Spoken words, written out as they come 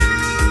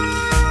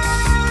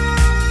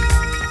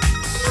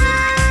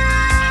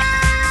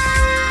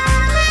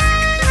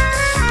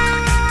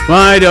Well,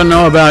 I don't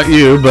know about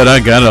you, but I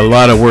got a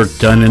lot of work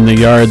done in the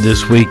yard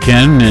this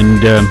weekend, and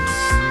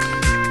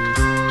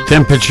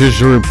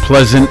temperatures were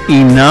pleasant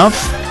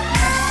enough.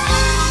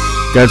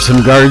 Got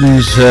some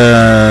gardens,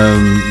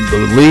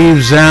 the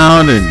leaves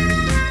out, and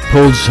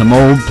pulled some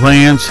old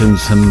plants and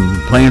some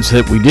plants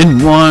that we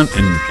didn't want,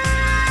 and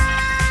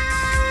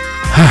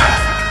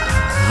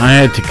I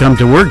had to come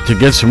to work to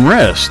get some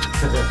rest.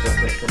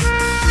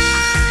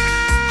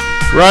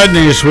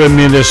 Rodney's with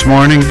me this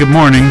morning. Good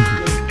morning.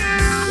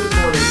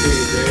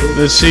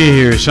 Let's see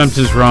here.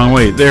 Something's wrong.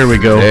 Wait, there we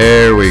go.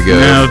 There we go.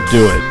 Now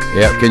do it.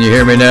 Yep. Can you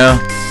hear me now?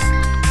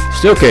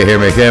 Still can't hear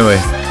me, can we?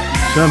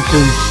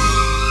 Something's...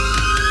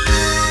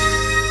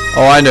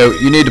 Oh, I know.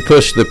 You need to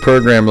push the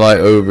program light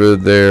over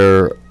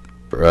there.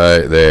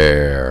 Right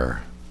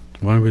there.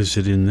 Why was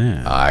it in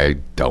that? I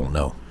don't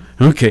know.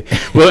 Okay.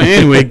 Well,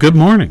 anyway, good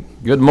morning.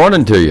 Good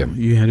morning to you.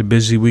 You had a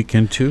busy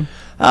weekend, too?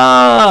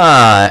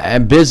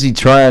 I'm busy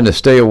trying to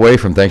stay away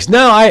from things.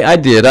 No, I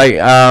did.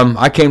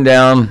 I came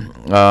down...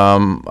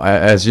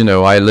 as you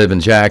know, I live in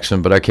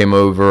Jackson, but I came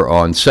over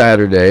on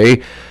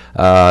Saturday,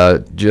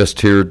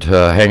 just here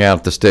to hang out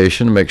at the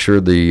station, make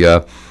sure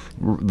the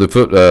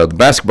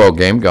basketball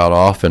game got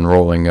off and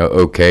rolling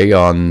okay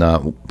on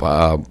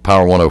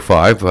Power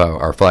 105,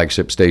 our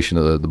flagship station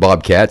of the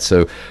Bobcats.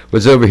 So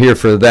was over here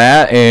for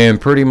that, and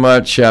pretty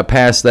much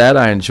past that,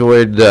 I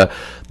enjoyed the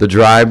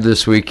drive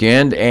this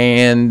weekend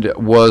and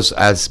was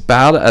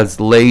about as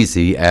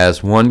lazy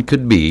as one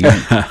could be,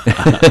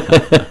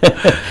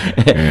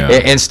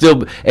 and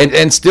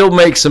still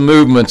make some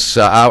movements.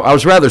 I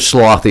was rather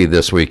slothy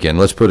this weekend.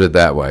 Let's put it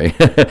that way.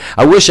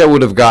 I wish I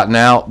would have gotten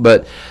out,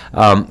 but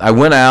I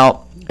went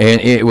out and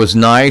it was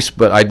nice,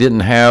 but I didn't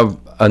have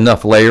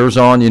enough layers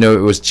on. You know,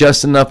 it was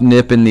just enough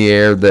nip in the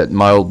air that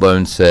my old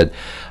bones said,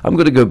 I'm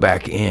going to go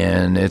back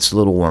in. It's a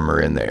little warmer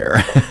in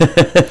there.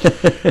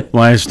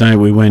 Last night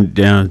we went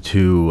down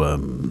to,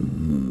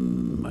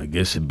 I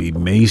guess it'd be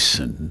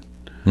Mason,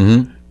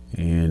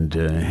 and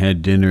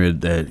had dinner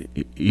at that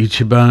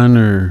Ichiban,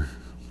 or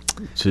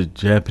it's a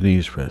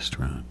Japanese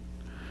restaurant,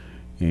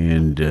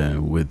 and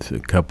with a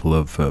couple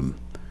of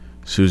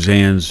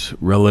Suzanne's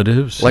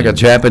relatives. Like a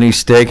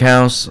Japanese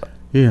steakhouse?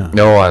 Yeah.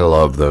 No, I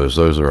love those.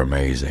 Those are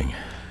amazing.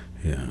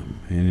 Yeah,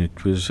 and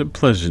it was a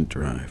pleasant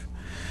drive.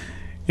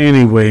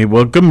 Anyway,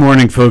 well, good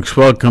morning, folks.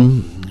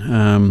 Welcome.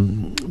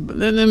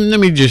 Let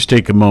me just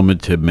take a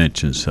moment to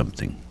mention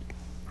something.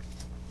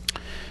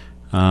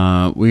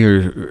 We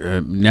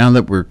are, now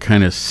that we're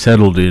kind of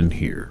settled in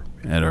here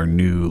at our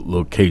new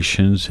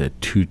locations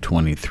at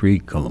 223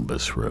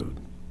 Columbus Road,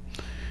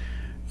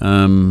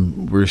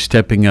 we're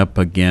stepping up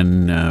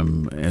again,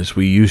 as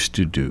we used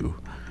to do,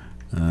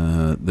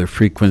 the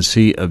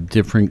frequency of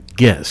different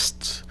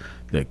guests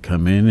that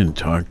come in and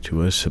talk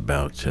to us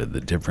about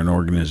the different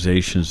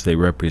organizations they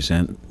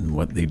represent and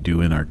what they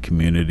do in our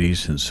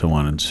communities and so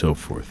on and so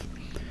forth.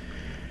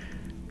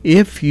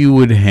 If you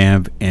would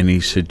have any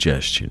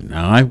suggestion,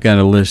 now I've got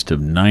a list of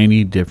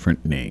 90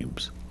 different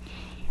names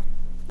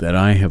that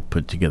I have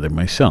put together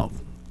myself,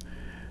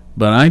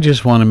 but I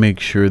just want to make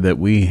sure that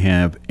we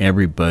have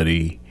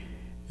everybody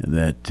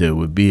that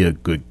would be a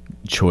good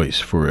choice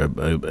for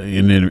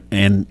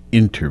an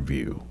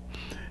interview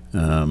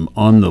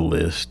on the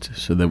list,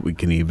 so that we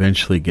can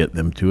eventually get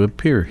them to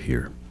appear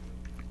here.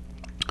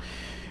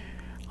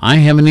 I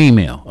have an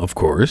email, of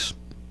course,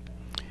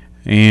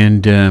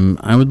 and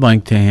I would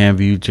like to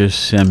have you just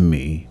send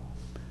me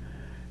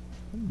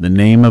the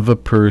name of a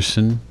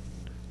person,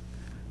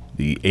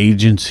 the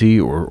agency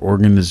or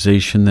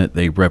organization that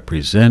they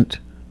represent,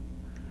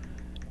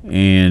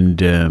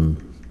 and a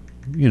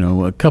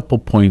couple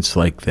points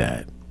like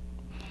that.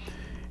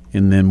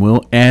 And then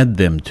we'll add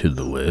them to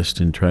the list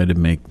and try to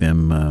make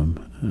them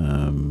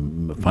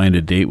find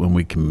a date when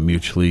we can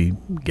mutually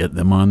get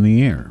them on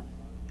the air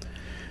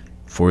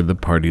for the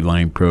Party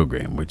Line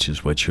program, which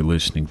is what you're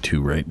listening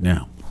to right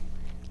now.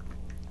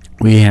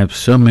 We have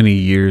so many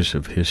years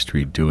of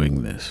history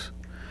doing this,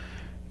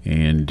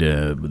 and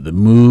the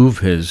move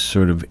has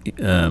sort of,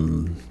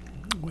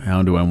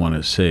 how do I want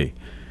to say,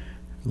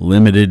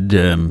 limited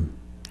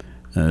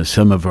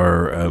some of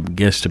our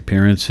guest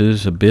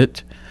appearances a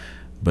bit,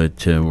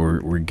 but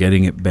we're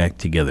getting it back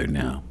together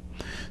now.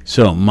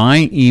 So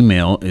my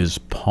email is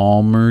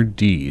Palmer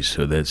D,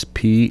 so that's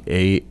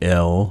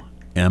PALMERD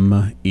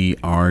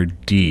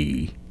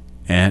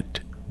at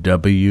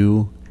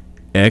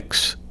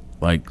WX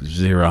like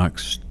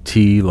Xerox,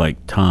 T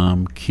like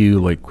Tom, Q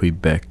like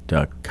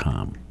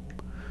Quebec.com.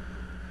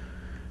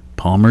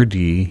 Palmer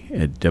D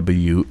at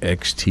WXTQ.com.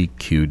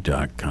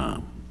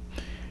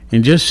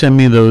 And just send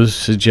me those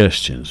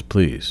suggestions,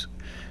 please,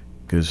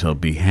 because I'll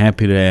be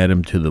happy to add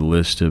them to the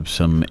list of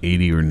some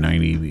 80 or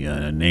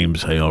 90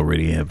 names I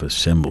already have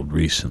assembled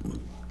recently.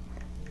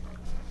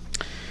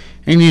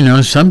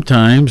 And,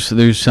 sometimes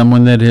there's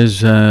someone that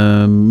has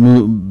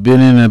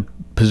been in a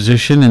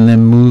position and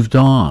then moved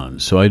on.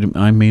 So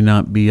I may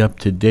not be up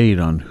to date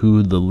on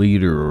who the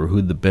leader or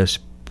who the best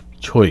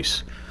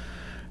choice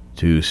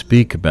to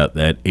speak about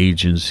that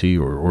agency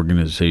or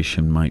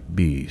organization might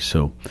be.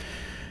 So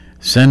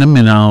Send them,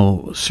 and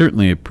I'll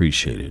certainly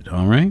appreciate it.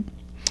 All right?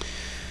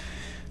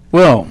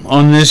 Well,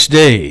 on this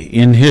day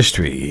in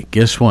history,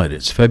 guess what?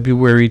 It's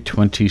February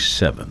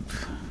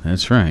 27th.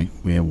 That's right.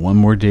 We have one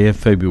more day of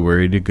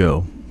February to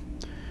go,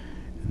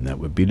 and that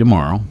would be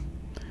tomorrow.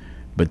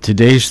 But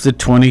today's the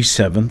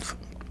 27th,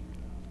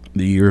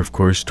 the year, of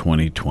course,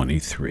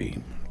 2023.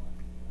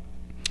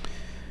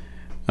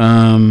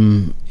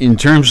 In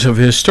terms of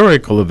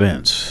historical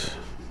events,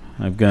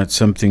 I've got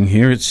something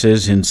here. It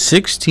says in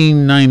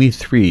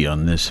 1693,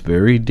 on this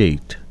very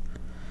date,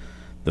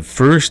 the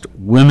first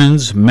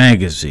women's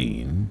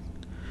magazine,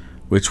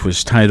 which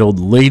was titled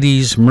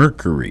Ladies'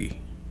 Mercury,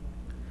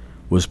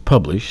 was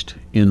published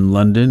in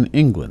London,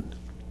 England.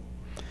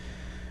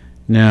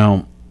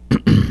 Now,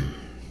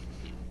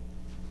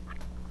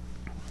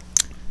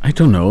 I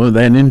don't know,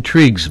 that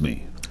intrigues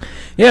me.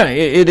 Yeah,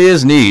 it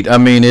is neat. I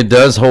mean, it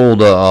does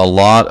hold a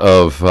lot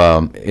of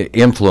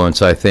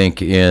influence, I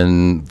think,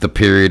 in the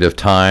period of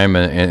time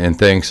and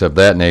things of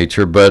that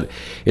nature. But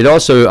it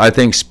also, I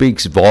think,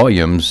 speaks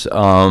volumes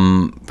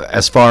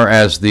as far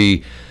as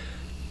the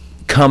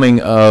coming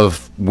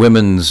of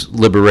women's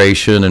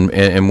liberation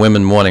and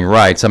women wanting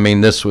rights. I mean,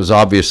 this was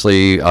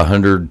obviously a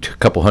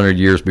couple hundred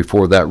years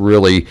before that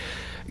really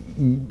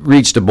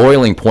reached a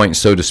boiling point,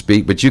 so to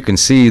speak. But you can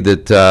see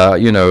that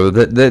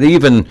that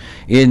even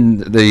in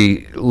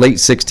the late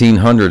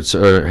 1600s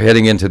or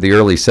heading into the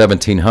early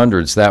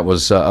 1700s, that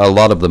was a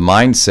lot of the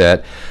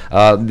mindset.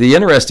 The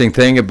interesting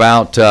thing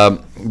about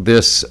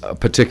this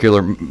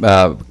particular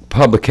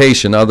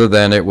publication, other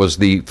than it was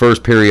the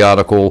first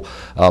periodical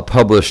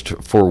published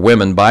for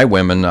women by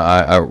women,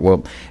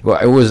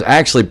 it was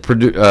actually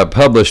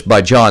published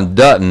by John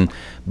Dutton.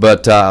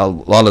 But a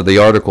lot of the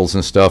articles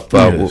and stuff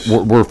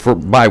were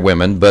by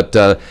women. But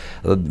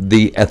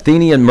the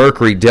Athenian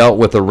Mercury dealt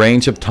with a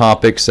range of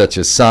topics such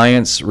as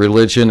science,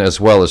 religion, as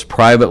well as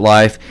private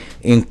life,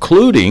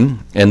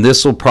 including, and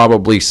this will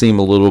probably seem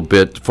a little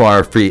bit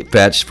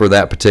far-fetched for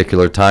that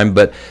particular time,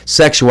 but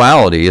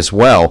sexuality as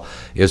well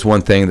is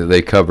one thing that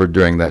they covered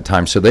during that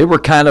time. So they were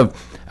kind of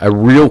a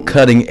real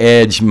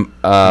cutting-edge way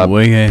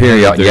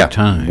ahead of their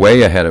time.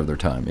 Way ahead of their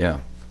time, yeah.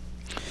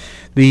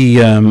 Is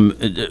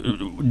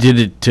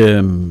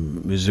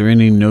there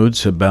any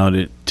notes about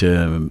it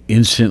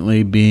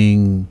instantly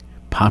being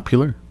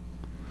popular?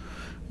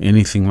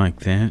 Anything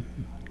like that?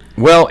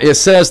 Well, it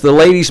says the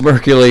Ladies'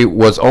 Mercury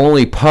was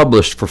only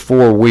published for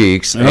 4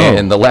 weeks,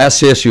 and the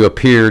last issue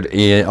appeared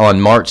on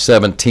March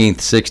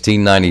 17th,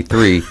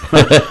 1693.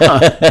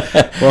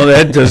 Well,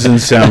 that doesn't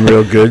sound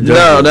real good,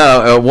 does it?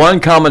 No.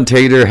 One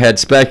commentator had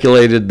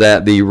speculated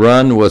that the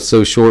run was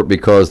so short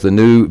because the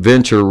new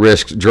venture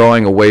risked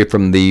drawing away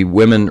from the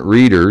women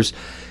readers.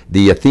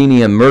 The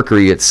Athenian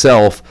Mercury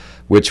itself,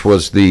 which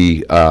was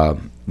the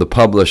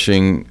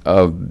publishing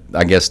of,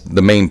 I guess,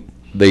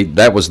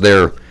 that was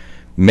their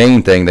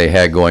main thing they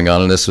had going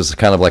on, and this was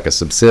kind of like a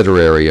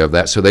subsidiary of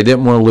that. So they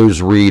didn't want to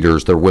lose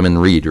readers, their women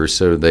readers,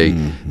 so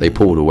they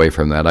pulled away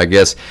from that. I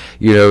guess,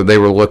 they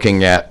were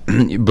looking at,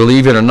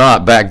 believe it or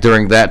not, back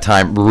during that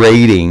time,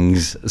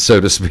 ratings, so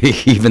to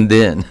speak, even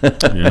then.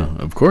 Yeah,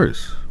 of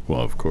course.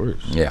 Well, of course.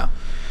 Yeah.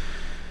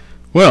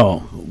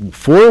 Well,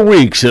 4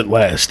 weeks it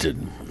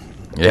lasted.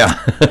 Yeah.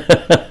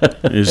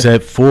 Is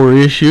that 4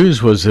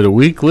 issues? Was it a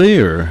weekly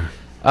or?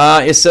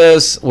 It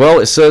says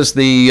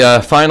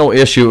the final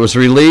issue was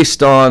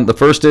released on, the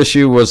first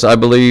issue was, I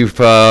believe,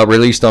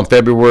 released on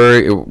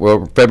February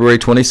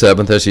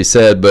 27th, as you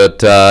said,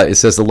 but it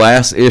says the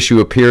last issue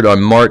appeared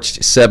on March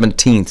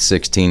 17th,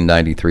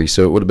 1693,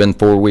 so it would have been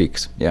 4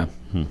 weeks, yeah.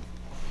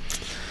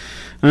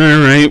 All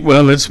right,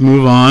 well, let's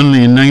move on.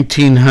 In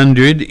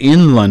 1900,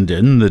 in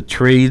London, the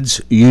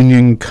Trades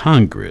Union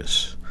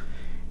Congress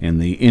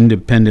and the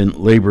Independent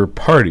Labour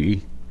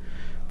Party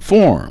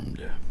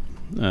formed.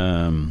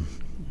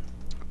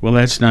 Well,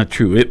 that's not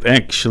true. It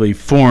actually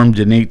formed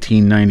in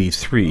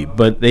 1893,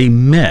 but they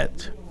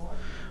met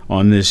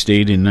on this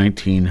date in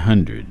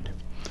 1900.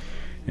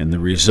 And the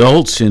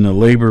results in a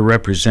labor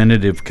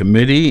representative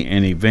committee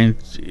and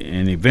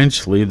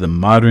eventually the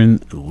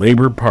modern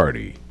Labor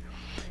Party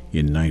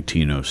in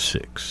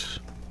 1906.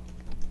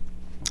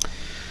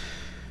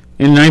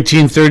 In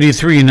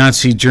 1933,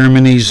 Nazi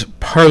Germany's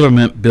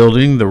parliament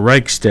building, the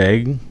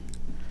Reichstag,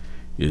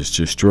 is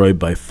destroyed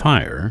by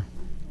fire,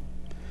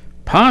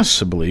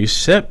 possibly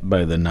set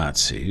by the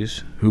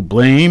Nazis, who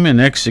blame and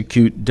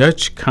execute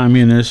Dutch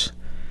communist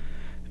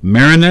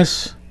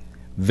Marinus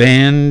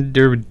van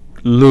der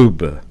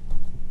Lubbe.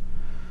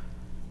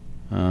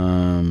 We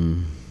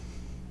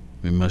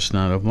must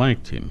not have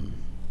liked him.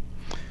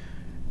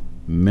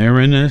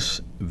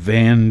 Marinus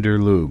van der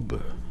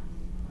Lubbe.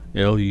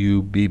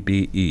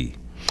 Lubbe.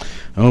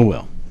 Oh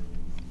well.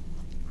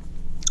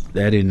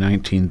 That in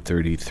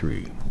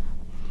 1933.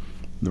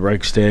 The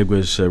Reichstag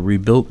was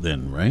rebuilt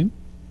then, right?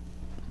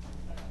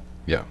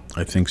 Yeah.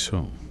 I think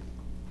so.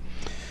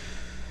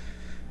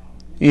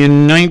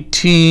 In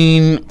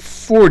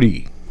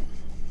 1940,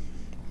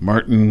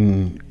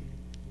 Martin,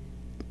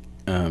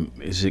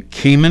 is it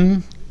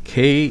Kamen?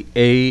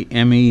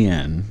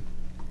 Kamen,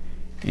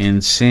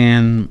 and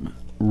Sam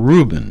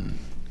Rubin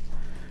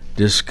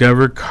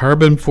discover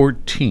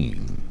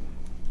carbon-14?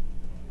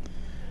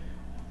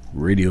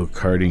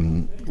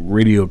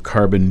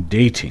 Radiocarbon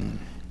dating.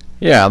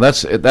 Yeah,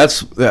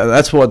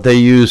 that's what they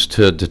use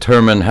to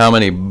determine how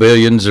many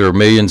billions or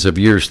millions of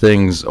years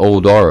things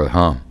old are,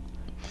 huh?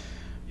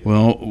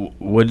 Well,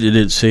 what did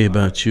it say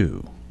about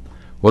you?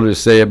 What did it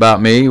say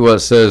about me? Well, it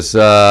says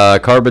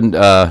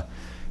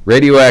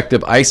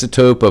radioactive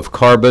isotope of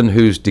carbon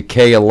whose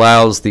decay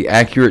allows the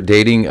accurate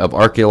dating of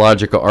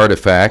archaeological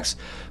artifacts.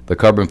 The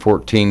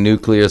carbon-14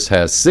 nucleus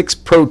has 6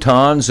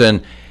 protons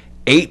and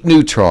 8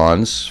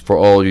 neutrons, for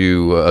all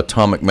you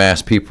atomic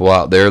mass people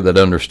out there that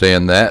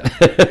understand that.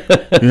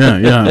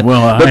 Yeah.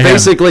 Well, but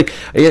basically,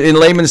 in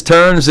layman's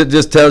terms, it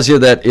just tells you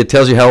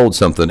how old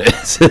something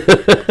is.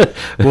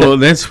 Well,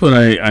 that's what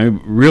I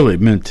really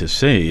meant to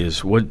say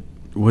is what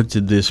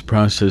did this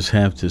process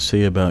have to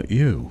say about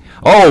you?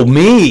 Oh,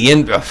 me?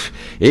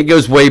 It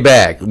goes way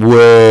back.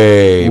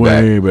 Way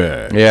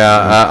back.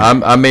 Yeah,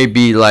 okay. I may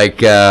be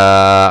like,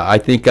 I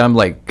think I'm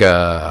like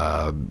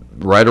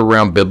right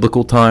around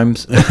biblical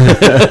times.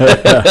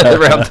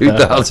 Around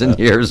 2,000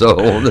 years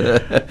old.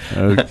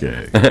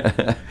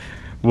 Okay.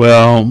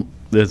 Well,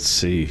 let's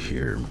see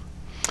here.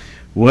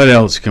 What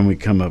else can we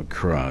come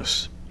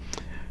across?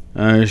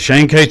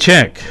 Chiang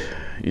Kai-shek.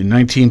 In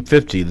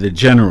 1950, the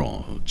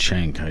general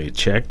Chiang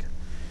Kai-shek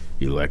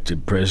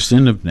elected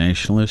president of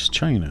Nationalist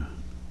China.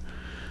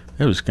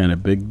 That was kind of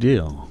a big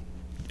deal.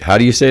 How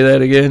do you say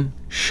that again?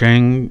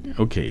 Chiang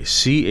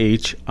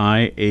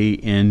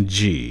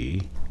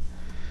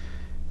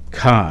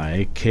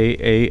Kai,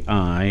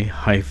 Kai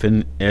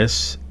hyphen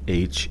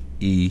Shek.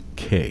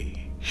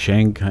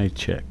 Chiang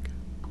Kai-shek.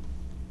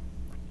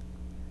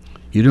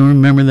 You don't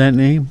remember that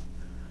name?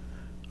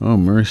 Oh,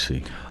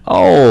 mercy.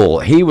 Oh,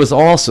 he was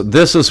also,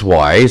 this is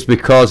why, it's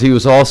because he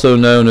was also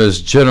known as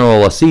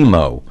General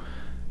Asimo.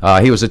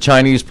 He was a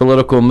Chinese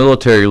political and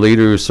military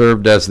leader who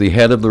served as the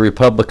head of the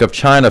Republic of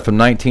China from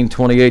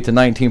 1928 to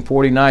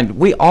 1949.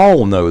 We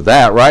all know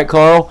that, right,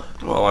 Carl?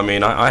 Well, I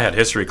mean, I had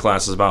history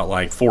classes about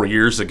like 4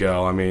 years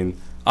ago. I mean,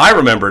 I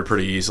remember it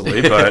pretty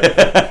easily, but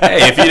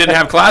hey, if you didn't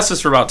have classes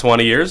for about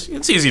 20 years,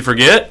 it's easy to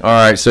forget. All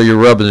right, so you're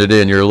rubbing it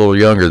in. You're a little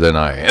younger than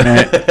I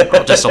am.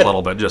 Oh, just a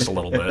little bit.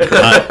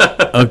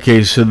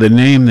 Okay, so the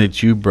name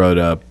that you brought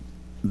up,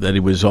 that he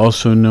was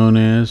also known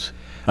as,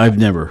 I've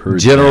never heard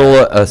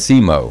General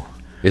Asimo.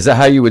 Is that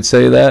how you would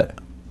say that?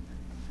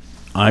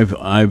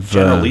 I've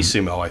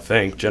Generalissimo, I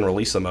think.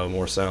 Generalissimo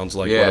more sounds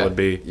like what it would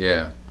be.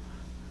 Yeah.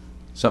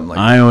 Something like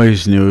I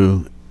always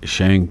knew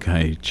Chiang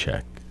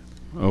Kai-shek.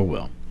 Oh,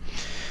 well.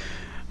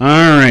 All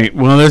right.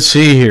 Well, let's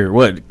see here.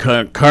 What?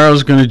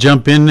 Carl's going to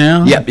jump in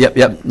now?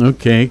 Yep.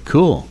 Okay,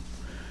 cool.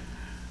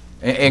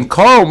 And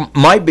Carl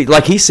might be,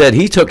 like he said,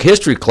 he took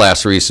history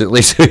class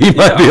recently, so he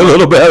might be a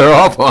little better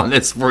off on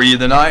this for you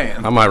than I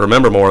am. I might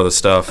remember more of the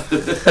stuff.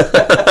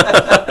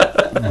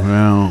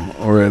 Well,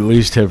 or at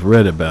least have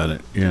read about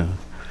it, yeah.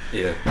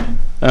 Yeah.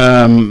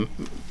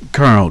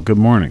 Carl, good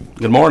morning.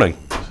 Good morning.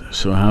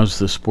 So how's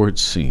the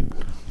sports scene?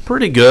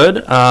 Pretty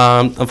good.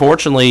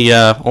 Unfortunately,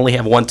 only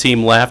have one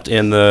team left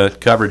in the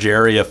coverage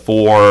area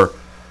for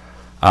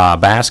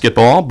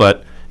basketball,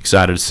 but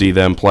excited to see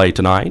them play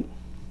tonight.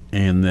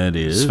 And that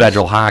is?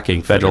 Federal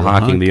Hocking. Federal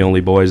Hocking, the only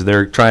boys.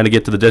 They're trying to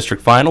get to the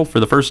district final for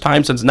the first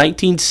time since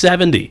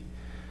 1970.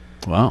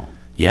 Wow.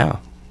 Yeah.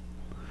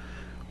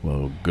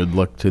 Well, good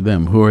luck to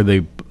them. Who are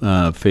they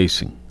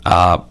facing?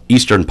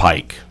 Eastern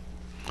Pike.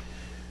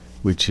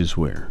 Which is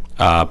where?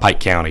 Pike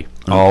County,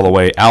 all the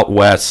way out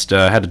west.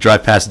 Had to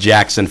drive past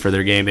Jackson for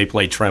their game. They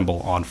play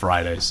Trimble on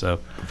Friday. So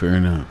fair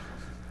enough.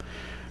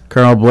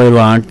 Carl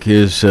Blaylock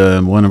is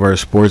one of our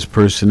sports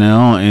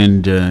personnel,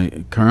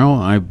 and Carl,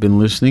 I've been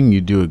listening.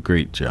 You do a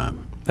great job.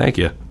 Thank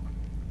you.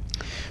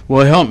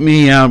 Well, help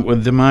me out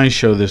with my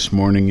show this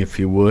morning, if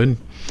you would.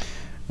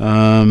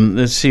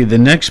 Let's see. The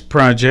next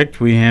project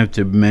we have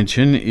to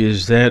mention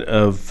is that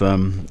of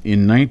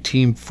in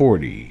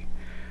 1940.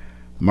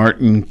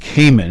 Martin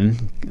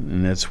Kamen,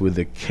 and that's with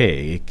a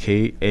K,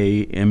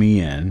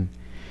 Kamen,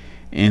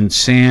 and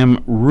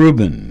Sam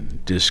Rubin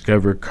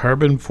discover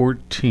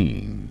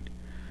carbon-14.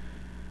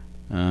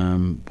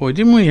 Boy,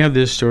 didn't we have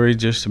this story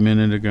just a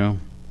minute ago?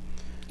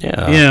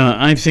 Yeah. Yeah,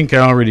 I think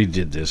I already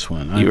did this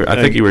one.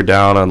 I think you were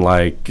down on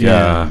like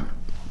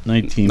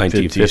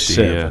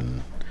 1957. Yeah.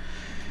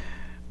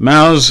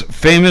 Mao's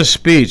famous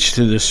speech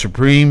to the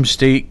Supreme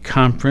State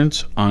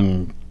Conference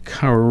on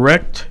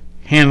correct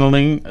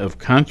handling of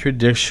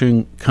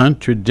contradictions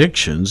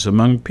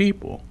among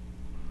people.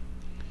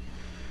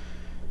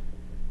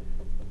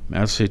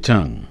 Mao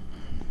Zedong.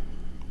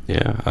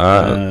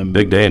 Yeah,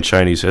 big day in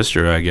Chinese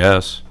history, I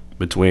guess,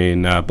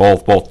 between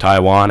both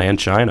Taiwan and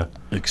China.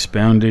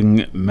 Expounding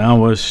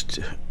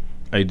Maoist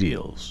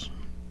ideals.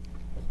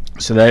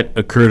 So that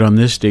occurred on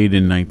this date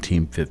in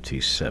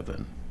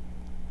 1957.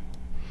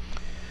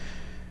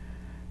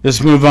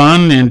 Let's move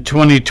on. In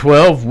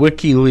 2012,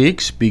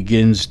 WikiLeaks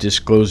begins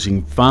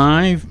disclosing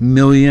 5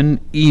 million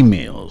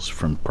emails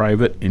from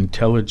private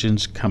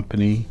intelligence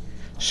company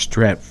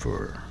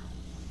Stratfor.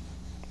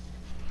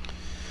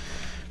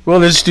 Well,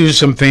 let's do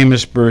some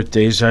famous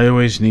birthdays. I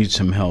always need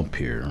some help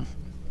here.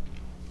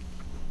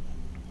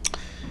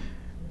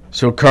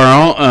 So,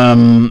 Carl,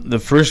 the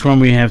first one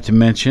we have to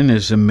mention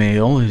is a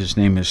male. His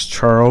name is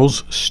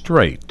Charles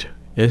Strite,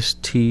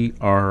 Strite.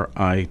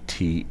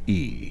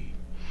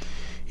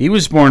 He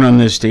was born on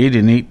this date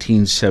in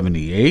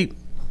 1878.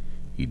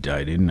 He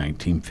died in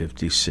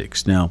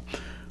 1956. Now,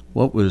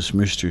 what was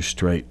Mr.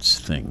 Strite's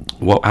thing?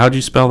 Well, how'd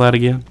you spell that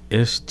again?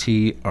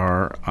 Strite.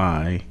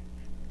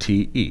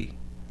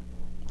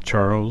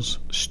 Charles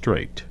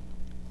Strite.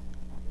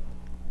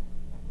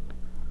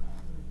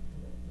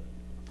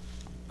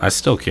 I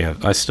still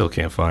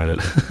can't find it.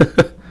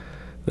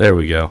 There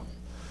we go.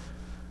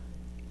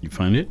 You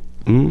find it?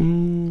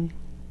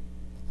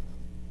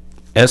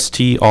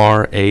 Strait?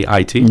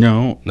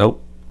 No.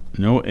 Nope.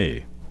 No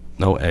A.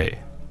 No A.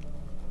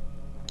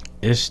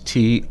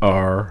 Strite.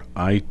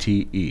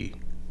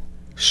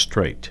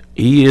 Straight.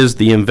 He is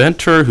the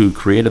inventor who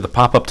created the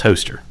pop-up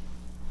toaster.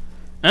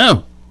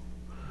 Oh.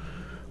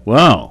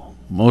 Wow.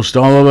 Most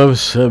all of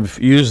us have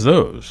used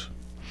those.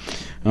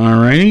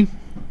 Alrighty.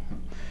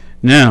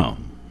 Now,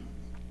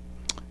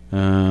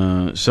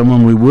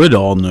 someone we would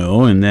all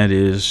know, and that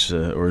is,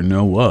 or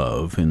know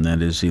of, and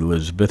that is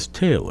Elizabeth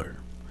Taylor.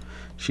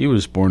 She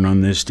was born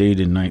on this date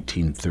in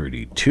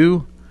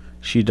 1932.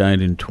 She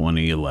died in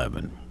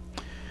 2011.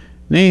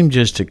 Name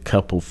just a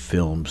couple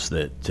films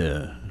that,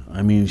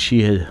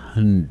 she had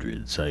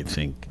hundreds, I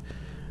think.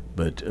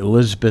 But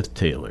Elizabeth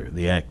Taylor,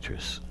 the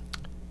actress.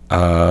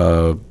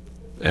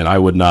 And I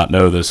would not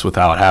know this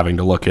without having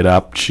to look it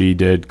up. She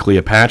did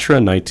Cleopatra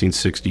in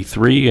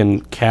 1963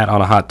 and Cat on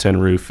a Hot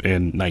Tin Roof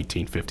in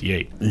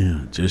 1958.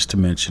 Yeah, just to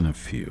mention a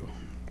few.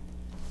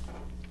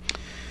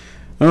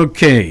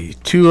 Okay,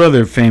 two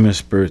other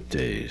famous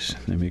birthdays.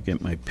 Let me get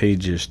my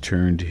pages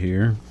turned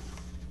here.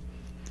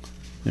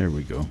 There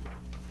we go.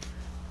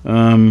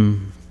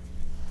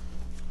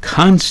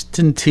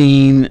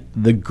 Constantine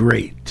the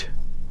Great.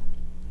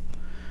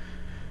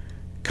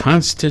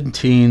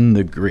 Constantine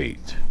the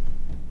Great.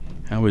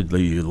 How would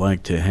you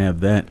like to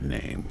have that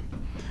name?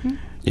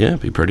 Yeah,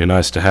 it'd be pretty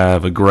nice to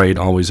have a great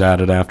always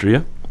added after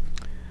you.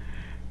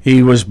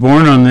 He was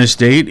born on this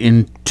date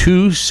in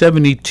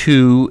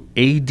 272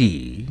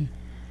 A.D.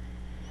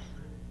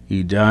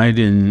 He died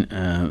in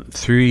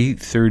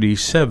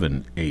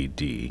 337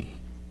 A.D.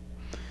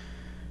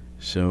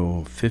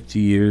 So 50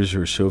 years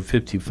or so,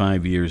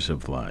 55 years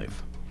of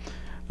life.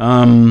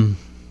 No,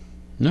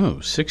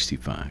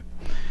 65.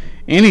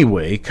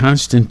 Anyway,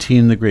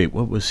 Constantine the Great,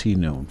 what was he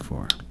known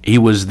for? He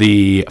was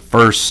the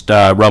first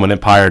Roman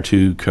Empire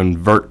to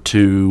convert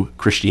to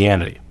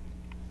Christianity.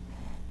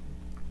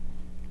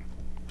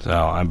 So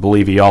I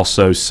believe he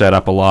also set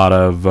up a lot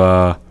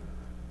of...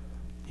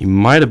 he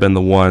might have been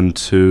the one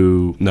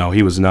to... No,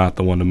 he was not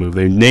the one to move.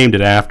 They named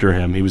it after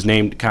him. He was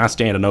named...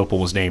 Constantinople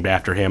was named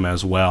after him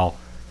as well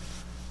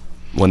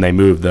when they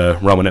moved the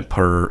Roman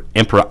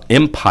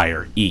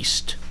Empire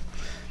east.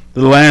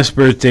 The last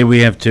birthday we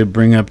have to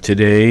bring up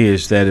today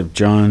is that of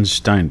John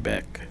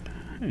Steinbeck.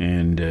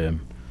 And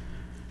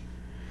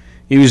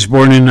he was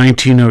born in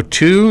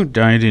 1902,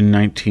 died in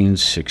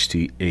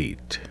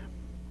 1968.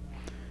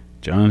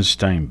 John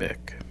Steinbeck.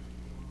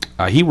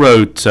 He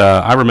wrote,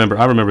 I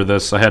remember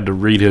this, I had to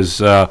read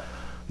his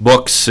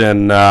books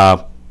in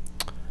like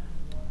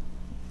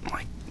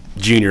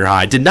junior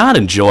high. Did not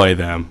enjoy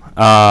them,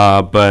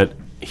 but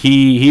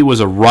he was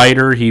a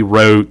writer. He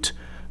wrote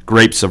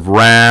Grapes of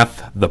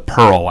Wrath, The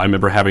Pearl. I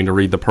remember having to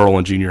read The Pearl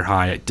in junior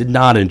high. I did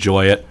not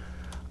enjoy it.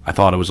 I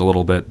thought it was a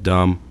little bit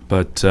dumb,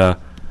 but,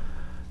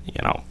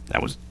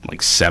 that was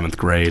like 7th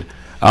grade.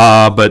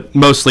 But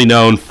mostly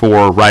known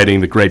for writing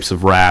The Grapes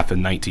of Wrath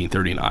in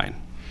 1939.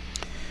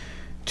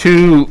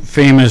 Two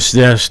famous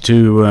deaths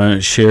to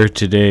share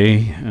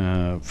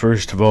today.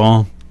 First of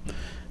all,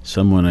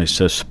 someone I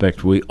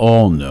suspect we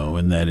all know,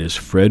 and that is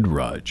Fred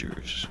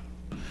Rogers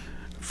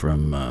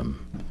from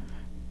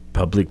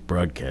public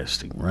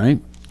broadcasting,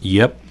 right?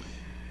 Yep.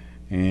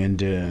 And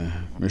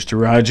Mr.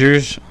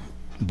 Rogers,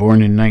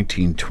 born in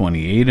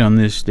 1928 on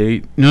this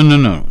date. No,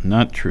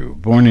 not true.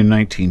 Born in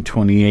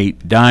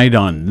 1928, died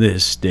on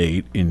this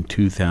date in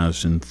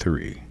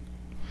 2003.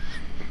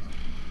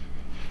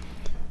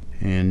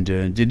 And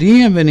did he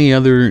have any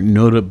other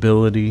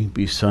notability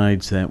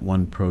besides that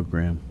one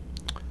program?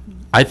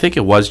 I think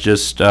it was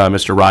just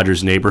Mr.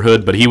 Rogers'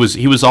 Neighborhood, but he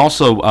was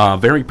also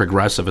very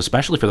progressive,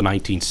 especially for the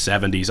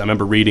 1970s. I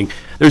remember reading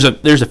there's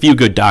a few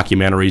good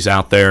documentaries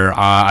out there.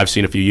 I've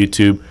seen a few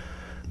YouTube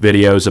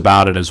videos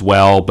about it as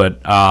well, but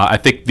I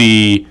think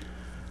there's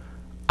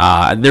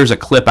a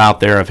clip out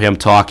there of him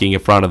talking in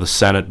front of the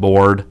Senate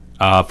board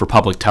for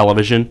public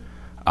television.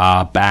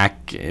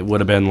 Back, it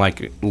would have been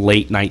like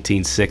late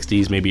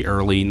 1960s, maybe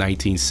early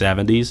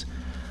 1970s.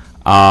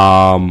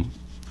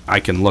 I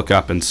can look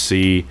up and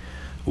see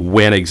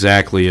when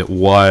exactly it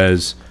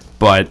was,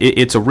 but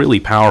it's a really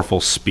powerful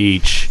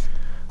speech.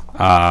 It's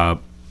a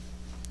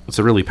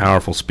really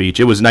powerful speech.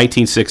 It was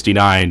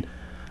 1969.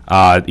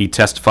 He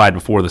testified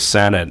before the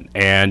Senate,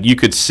 and you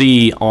could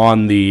see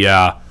on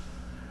the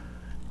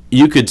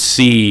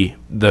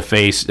the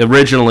face.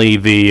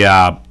 Originally,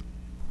 I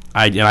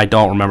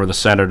don't remember the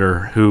senator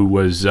who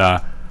was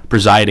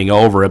presiding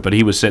over it, but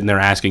he was sitting there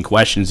asking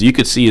questions. You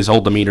could see his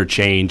whole demeanor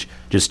change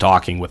just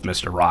talking with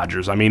Mr.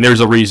 Rogers. I mean, there's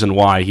a reason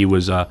why he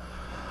was a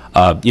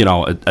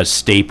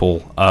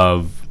staple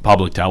of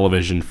public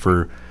television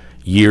for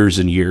years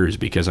and years,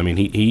 because I mean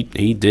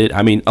he did.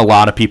 I mean, a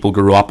lot of people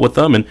grew up with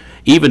them, and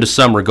even to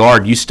some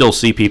regard, you still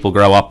see people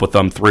grow up with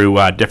them through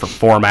different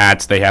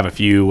formats. They have a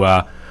few.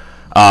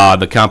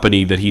 The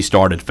company that he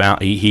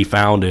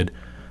founded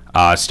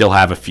still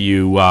have a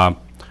few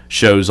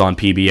shows on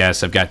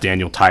PBS. They've got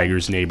Daniel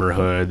Tiger's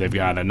Neighborhood. They've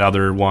got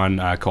another one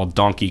called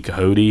Donkey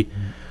Coyote,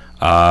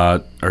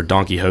 or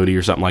Donkey Hody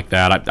or something like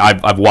that.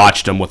 I've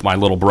watched them with my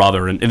little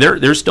brother, and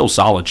they're still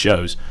solid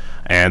shows.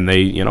 And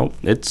they,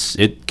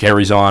 it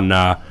carries on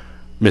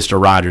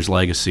Mr. Rogers'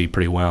 legacy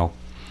pretty well.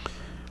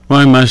 Well,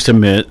 I must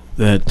admit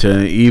that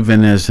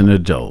even as an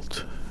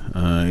adult,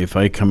 if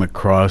I come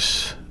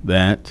across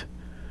that,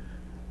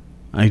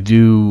 I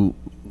do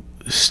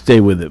stay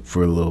with it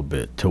for a little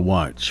bit to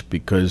watch,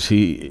 because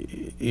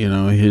he,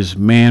 his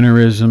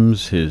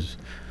mannerisms, his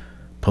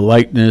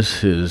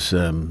politeness, his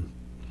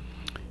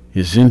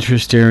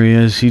interest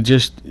areas,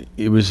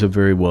 it was a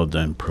very well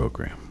done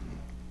program.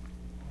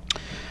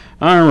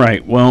 All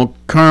right. Well,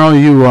 Carl,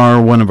 you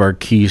are one of our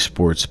key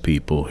sports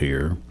people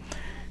here.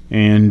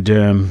 And,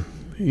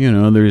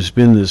 there's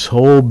been this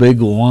whole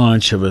big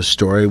launch of a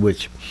story,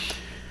 which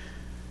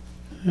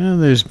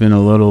there's been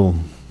a little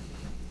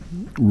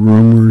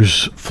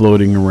rumors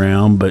floating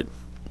around, but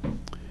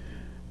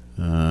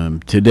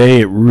today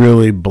it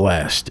really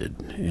blasted,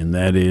 and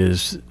that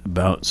is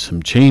about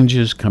some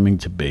changes coming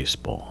to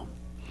baseball.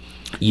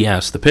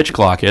 Yes, the pitch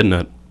clock, isn't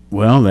it?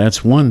 Well,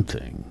 that's one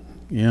thing.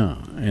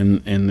 Yeah,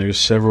 and there's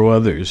several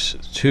others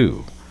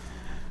too.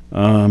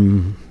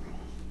 And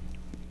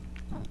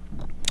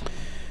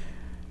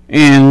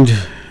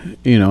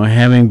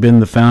having been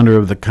the founder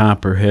of the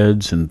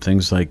Copperheads and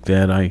things like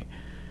that, I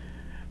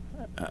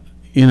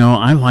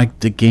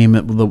liked the game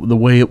the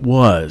way it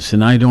was,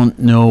 and I don't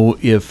know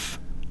if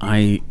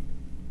I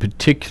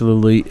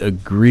particularly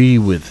agree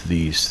with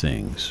these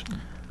things.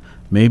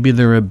 Maybe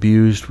they're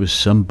abused with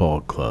some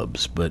ball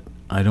clubs, but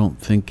I don't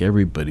think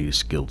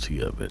everybody's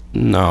guilty of it.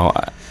 No.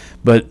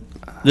 But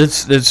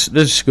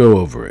let's go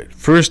over it.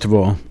 First of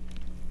all,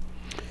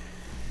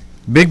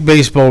 big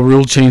baseball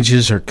rule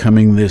changes are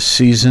coming this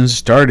season,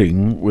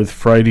 starting with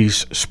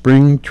Friday's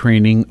spring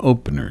training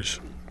openers.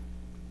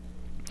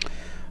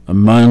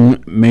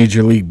 Among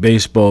Major League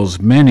Baseball's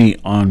many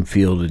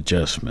on-field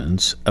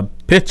adjustments, a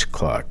pitch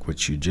clock,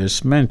 which you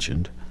just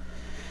mentioned,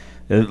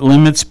 that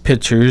limits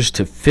pitchers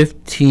to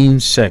 15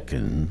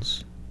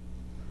 seconds,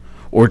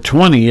 or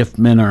 20 if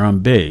men are on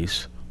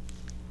base,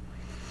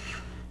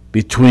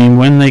 between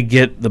when they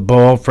get the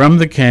ball from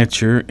the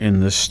catcher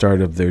and the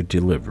start of their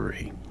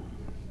delivery.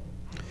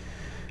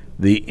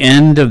 The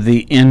end of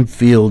the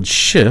infield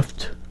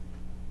shift.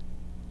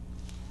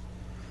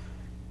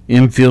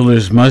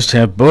 Infielders must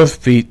have both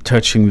feet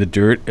touching the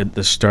dirt at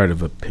the start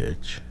of a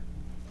pitch.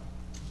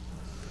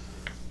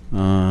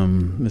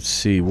 Let's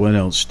see, what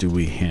else do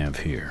we have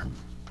here?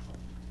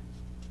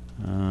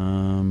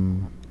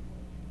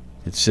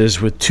 It says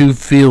with two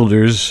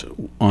fielders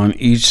on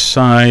each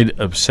side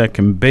of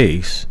second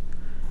base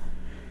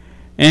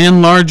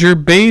and larger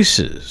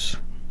bases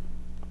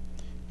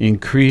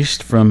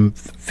increased from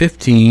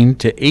 15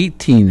 to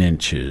 18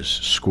 inches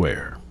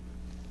square.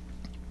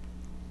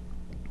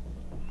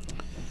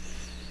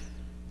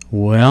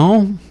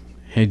 Well,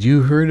 had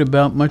you heard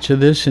about much of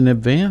this in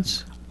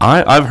advance?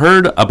 I've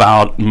heard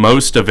about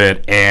most of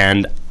it,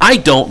 and I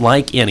don't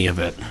like any of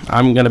it.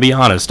 I'm going to be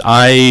honest.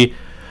 I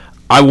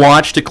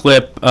watched a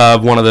clip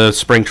of one of the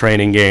spring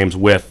training games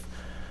with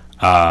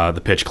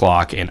the pitch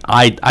clock, and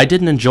I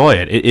didn't enjoy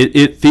it.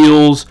 It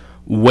feels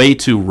way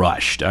too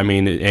rushed. I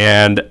mean,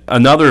 and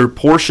another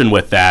portion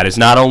with that is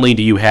not only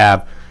do you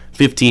have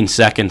 15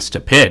 seconds to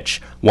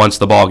pitch once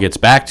the ball gets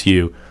back to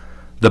you,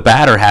 the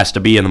batter has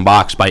to be in the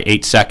box by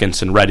 8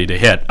 seconds and ready to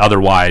hit.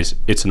 Otherwise,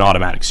 it's an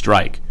automatic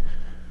strike,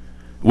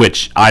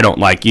 which I don't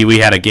like. We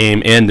had a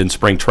game end in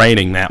spring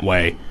training that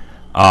way.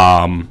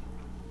 Over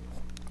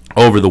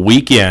the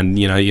weekend,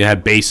 you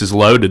had bases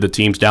loaded, the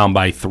team's down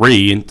by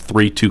 3, and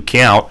 3-2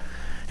 count,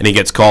 and he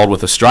gets called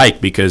with a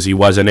strike because he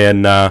wasn't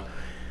in. The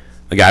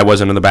guy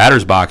wasn't in the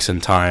batter's box in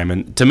time,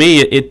 and to me,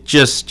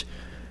 it's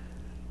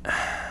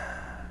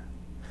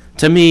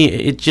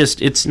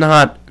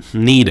not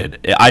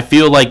needed. I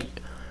feel like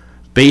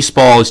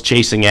baseball is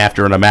chasing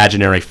after an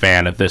imaginary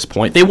fan at this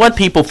point. They want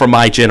people from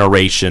my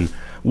generation,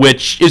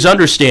 which is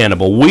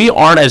understandable. We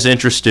aren't as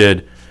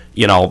interested,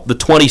 the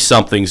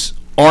 20-somethings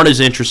aren't as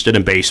interested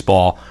in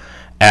baseball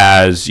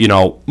as,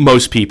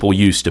 most people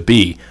used to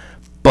be.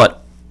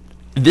 But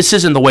this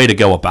isn't the way to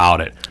go about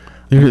it.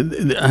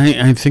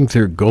 I think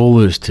their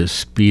goal is to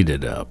speed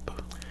it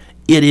up.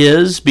 It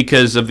is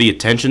because of the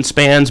attention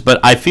spans, but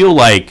I feel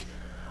like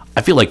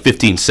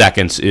 15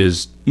 seconds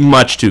is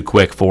much too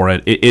quick for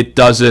it. It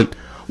doesn't.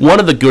 one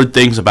of the good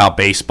things about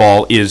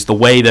baseball is the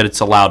way that it's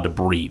allowed to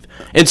breathe.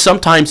 And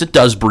sometimes it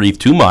does breathe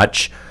too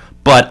much,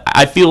 but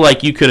I feel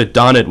like you could have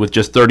done it with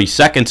just 30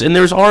 seconds, and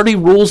there's already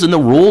rules in the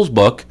rules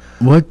book.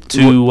 What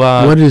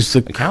is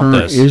the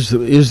current?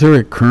 Is there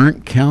a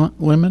current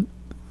count limit?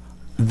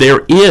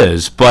 There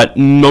is, but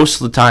most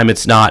of the time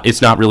it's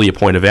not really a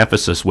point of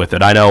emphasis with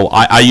it. I know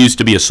I used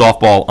to be a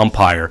softball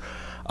umpire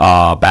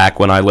back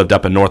when I lived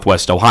up in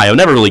Northwest Ohio.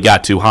 Never really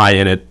got too high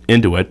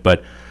into it,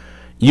 but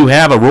you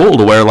have a rule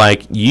to where,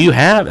 like,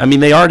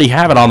 they already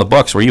have it on the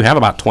books where you have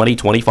about 20,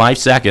 25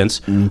 seconds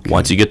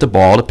once you get the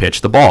ball to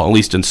pitch the ball, at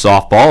least in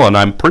softball, and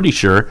I'm pretty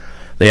sure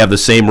they have the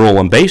same rule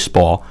in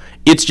baseball.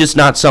 It's just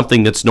not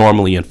something that's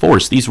normally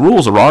enforced. These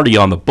rules are already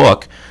on the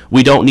book.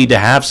 We don't need to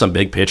have some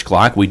big pitch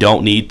clock. We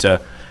don't need to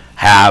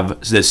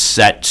have this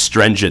set,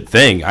 stringent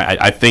thing.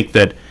 I think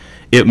that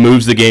it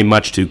moves the game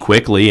much too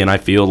quickly, and I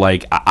feel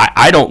like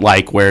I don't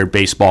like where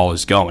baseball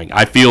is going.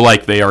 I feel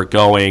like they are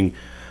going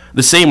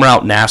the same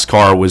route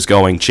NASCAR was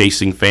going,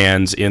 chasing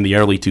fans in the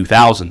early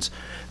 2000s.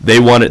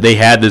 They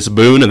had this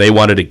boon, and they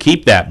wanted to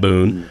keep that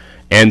boon,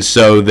 and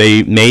so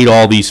they made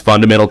all these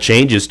fundamental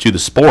changes to the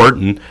sport,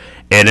 and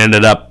it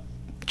ended up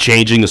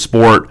changing the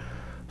sport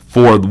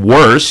for the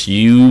worse.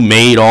 You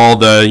made all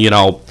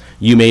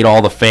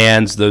the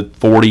fans, the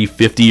 40,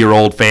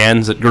 50-year-old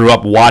fans that grew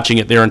up watching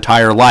it their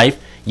entire life,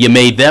 you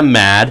made them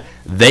mad.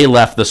 They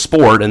left the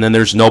sport, and then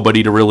there's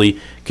nobody to really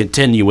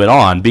continue it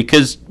on.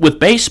 Because with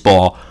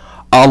baseball,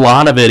 a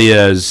lot of it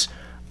is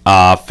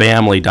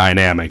family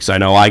dynamics. I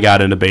know I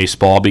got into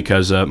baseball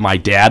because my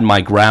dad and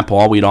my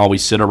grandpa, we'd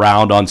always sit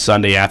around on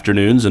Sunday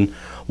afternoons and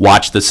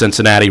watch the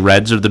Cincinnati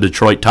Reds or the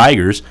Detroit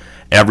Tigers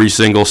every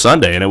single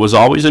Sunday, and it was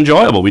always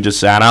enjoyable. We just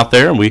sat out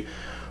there and we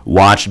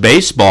watched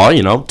baseball,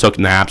 took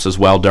naps as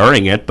well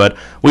during it, but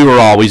we were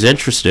always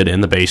interested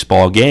in the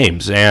baseball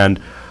games. And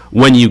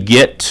when you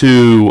get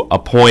to a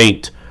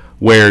point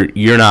where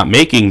you're not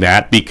making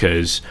that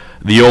because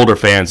the older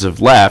fans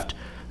have left,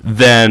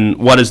 then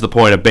what is the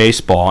point of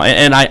baseball?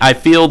 And I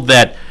feel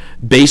that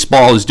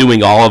baseball is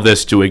doing all of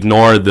this to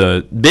ignore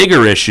the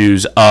bigger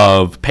issues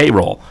of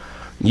payroll.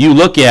 You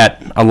look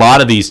at a lot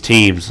of these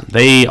teams,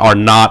 they are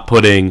not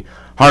putting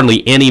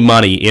hardly any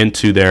money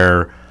into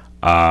their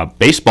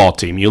baseball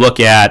team. You look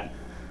at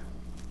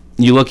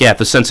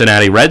the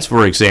Cincinnati Reds,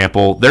 for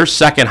example. Their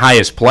second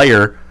highest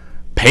player,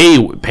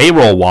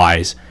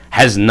 payroll-wise,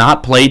 has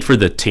not played for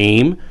the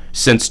team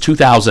since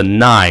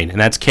 2009, and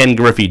that's Ken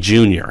Griffey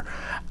Jr.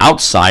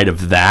 Outside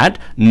of that,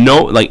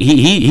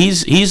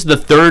 he's the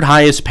third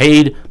highest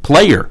paid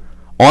player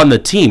on the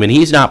team, and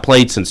he's not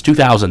played since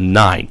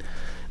 2009,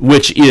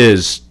 which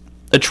is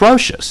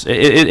atrocious.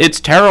 It's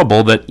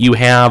terrible that you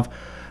have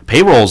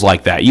payrolls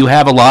like that. You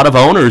have a lot of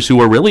owners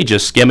who are really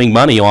just skimming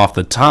money off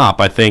the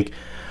top. I think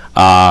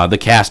the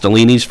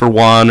Castellinis, for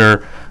one,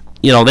 or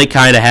they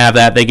kind of have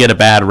that. They get a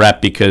bad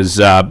rep because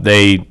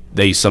they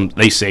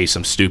say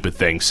some stupid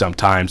things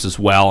sometimes as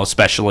well,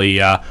 especially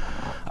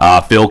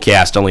Phil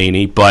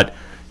Castellini. But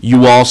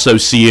you also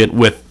see it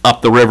with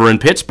up the river in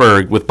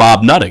Pittsburgh with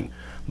Bob Nutting.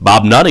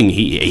 Bob Nutting,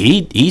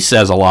 he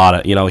says a lot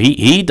of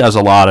he does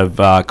a lot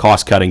of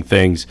cost cutting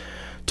things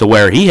to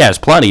where he has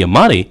plenty of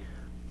money,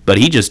 but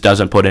he just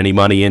doesn't put any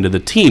money into the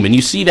team. And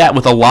you see that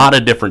with a lot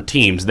of different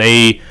teams.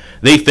 They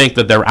think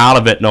that they're out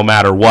of it no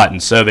matter what,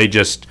 and so they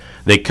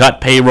cut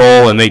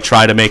payroll and they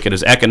try to make it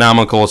as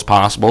economical as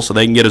possible so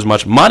they can get as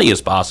much money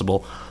as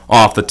possible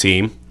off the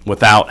team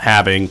without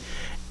having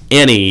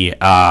any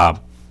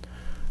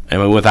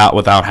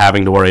without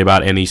having to worry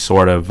about any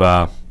sort of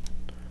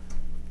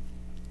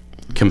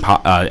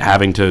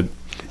having to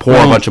pour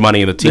a bunch of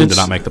money in the team to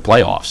not make the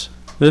playoffs.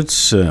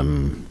 That's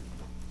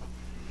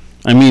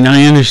I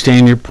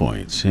understand your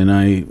points, and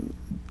I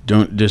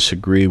don't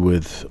disagree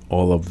with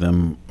all of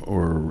them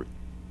or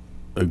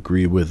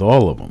agree with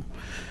all of them.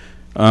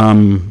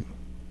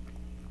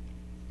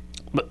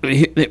 But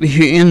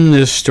in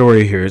this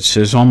story here, it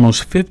says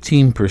almost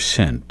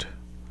 15%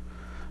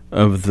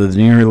 of the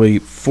nearly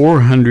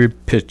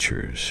 400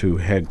 pitchers who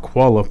had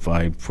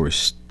qualified for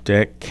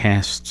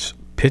StatCast's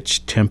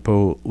pitch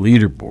tempo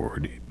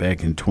leaderboard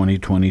back in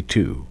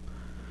 2022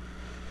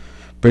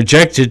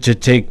 projected to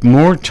take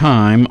more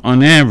time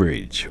on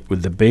average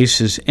with the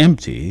bases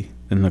empty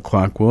than the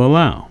clock will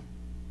allow,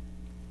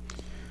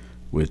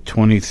 with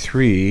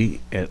 23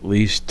 at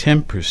least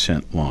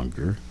 10%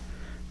 longer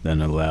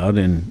than allowed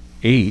and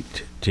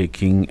 8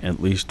 taking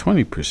at least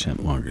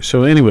 20% longer.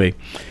 So anyway,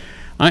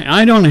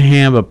 I don't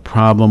have a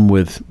problem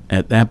with,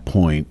 at that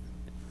point,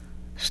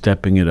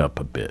 stepping it up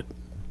a bit.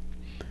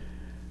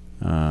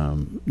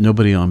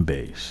 Nobody on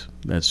base,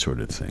 that sort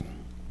of thing.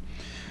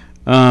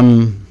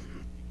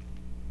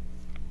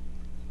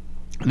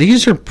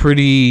 These are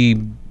pretty,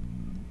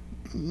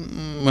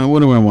 what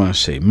do I want to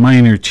say,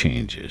 minor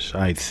changes,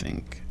 I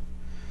think.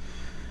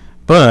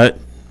 But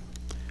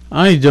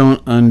I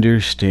don't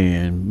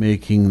understand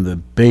making the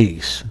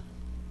base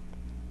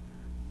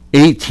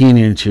 18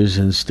 inches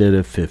instead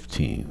of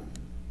 15.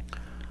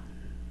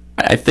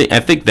 I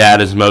think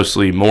that is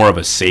mostly more of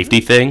a safety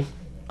thing.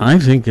 I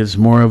think it's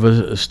more of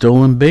a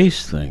stolen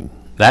base thing.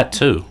 That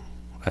too.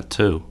 That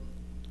too.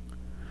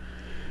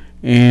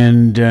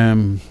 And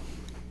I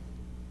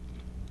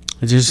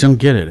just don't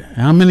get it.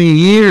 How many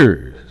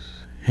years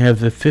have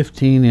the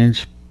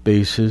 15-inch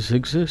bases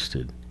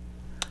existed?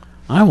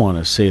 I want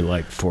to say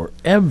like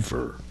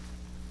forever.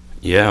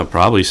 Yeah,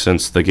 probably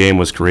since the game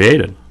was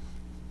created.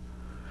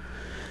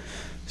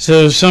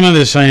 So some of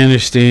this I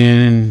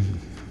understand.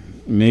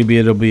 Maybe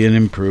it'll be an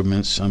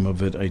improvement. Some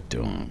of it I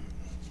don't.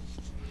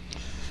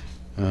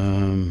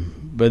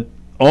 But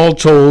all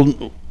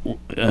told,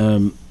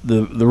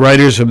 the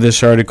writers of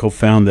this article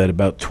found that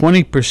about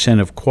 20%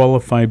 of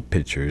qualified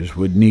pitchers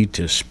would need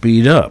to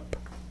speed up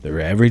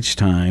their average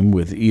time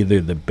with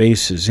either the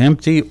bases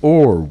empty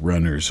or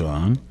runners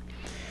on.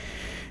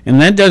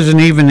 And that doesn't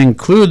even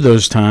include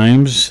those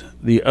times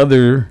the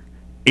other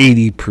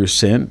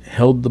 80%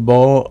 held the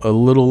ball a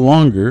little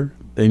longer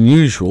than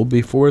usual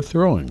before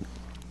throwing.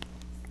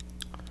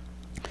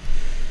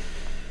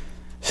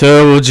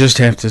 So we'll just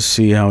have to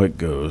see how it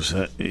goes.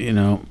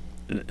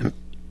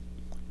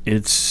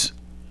 It's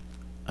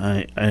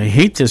I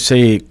hate to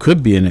say it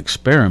could be an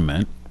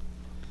experiment,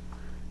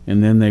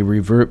 and then they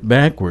revert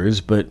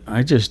backwards, but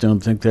I just don't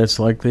think that's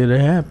likely to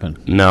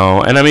happen.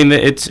 No, and I mean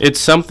it's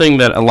something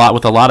that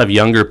with a lot of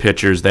younger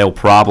pitchers, they'll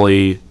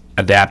probably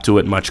adapt to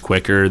it much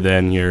quicker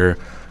than your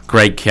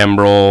Greg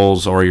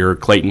Kimbrells or your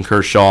Clayton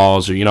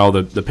Kershaws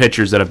or the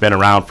pitchers that have been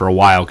around for a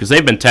while, because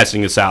they've been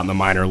testing this out in the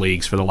minor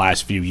leagues for the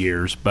last few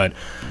years. But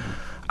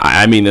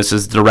I mean, this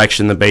is the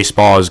direction that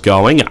baseball is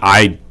going.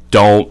 I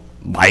don't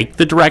like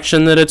the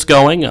direction that it's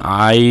going.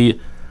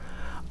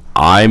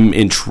 I'm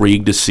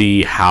intrigued to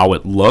see how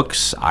it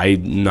looks.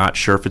 I'm not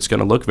sure if it's going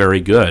to look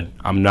very good.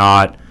 I'm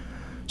not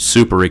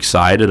super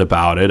excited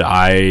about it.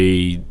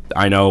 I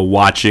know,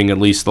 watching at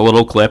least the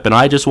little clip, and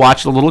I just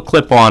watched a little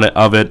clip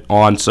of it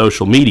on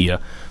social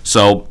media.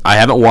 So I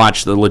haven't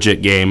watched the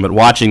legit game, but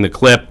watching the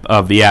clip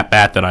of the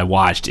at-bat that I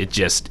watched, it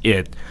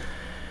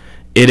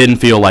didn't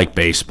feel like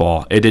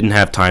baseball. It didn't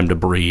have time to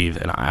breathe,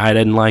 and I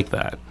didn't like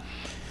that.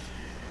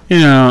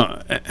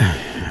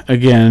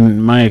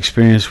 Again, my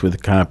experience with the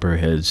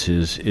Copperheads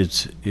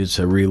is it's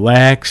a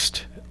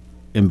relaxed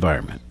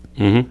environment.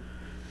 Mm-hmm.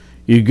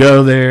 You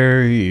go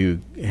there,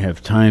 you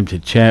have time to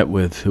chat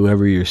with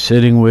whoever you're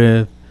sitting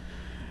with.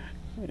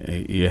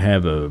 You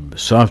have a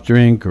soft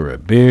drink or a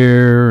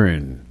beer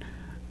and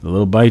a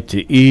little bite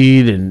to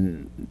eat,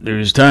 and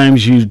there's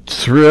times you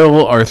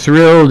are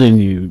thrilled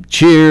and you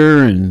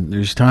cheer, and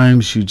there's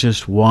times you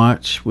just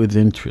watch with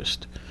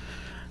interest.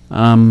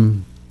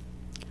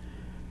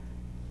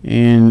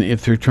 And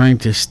if they're trying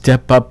to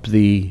step up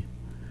the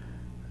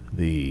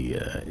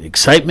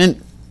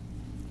excitement,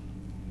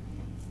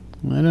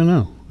 I don't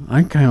know.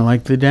 I kind of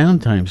like the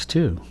downtimes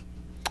too.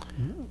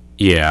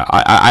 Yeah,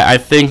 I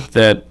think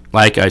that,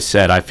 like I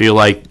said, I feel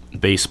like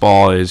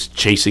baseball is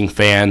chasing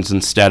fans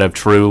instead of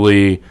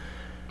truly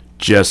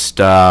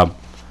just.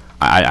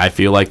 I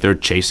feel like they're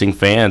chasing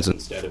fans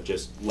instead of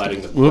just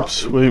letting them.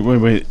 Whoops!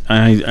 Wait!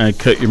 I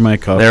cut your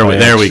mic off. There we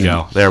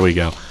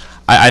go.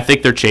 I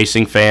think they're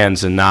chasing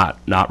fans and not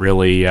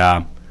really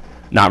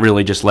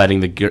just letting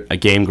the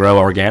game grow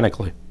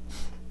organically.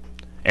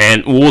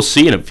 And we'll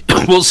see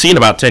in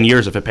about 10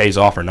 years if it pays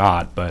off or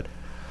not. But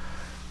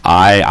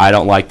I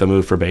don't like the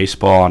move for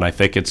baseball, and I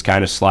think it's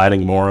kind of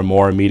sliding more and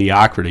more in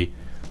mediocrity.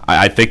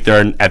 I think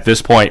they're at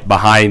this point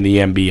behind the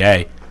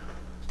NBA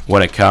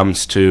when it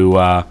comes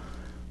to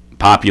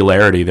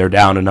popularity. They're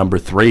down to number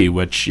 3,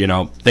 which,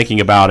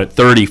 thinking about it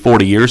 30,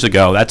 40 years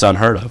ago, that's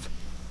unheard of.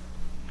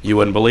 You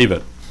wouldn't believe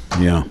it.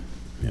 Yeah.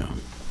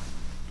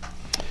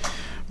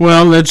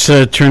 Well, let's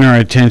turn our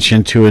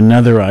attention to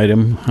another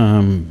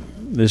item.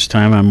 This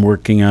time I'm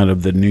working out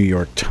of the New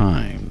York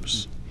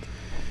Times.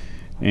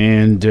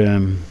 And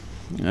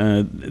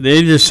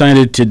they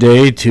decided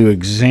today to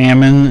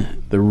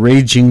examine the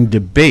raging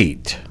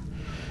debate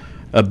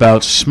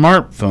about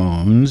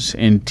smartphones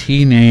and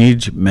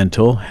teenage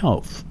mental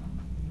health.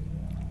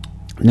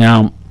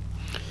 Now,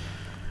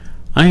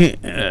 I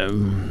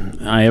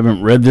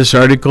haven't read this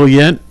article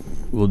yet.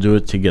 We'll do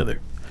it together.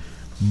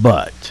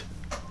 But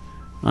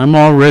I'm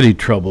already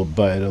troubled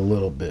by it a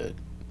little bit.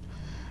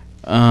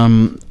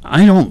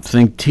 I don't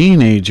think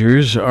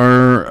teenagers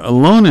are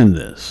alone in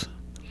this.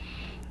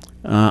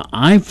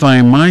 I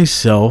find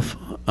myself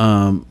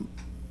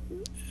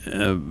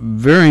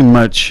very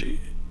much.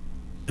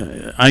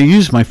 I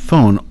use my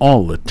phone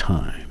all the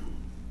time.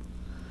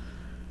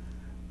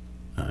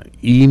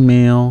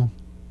 Email,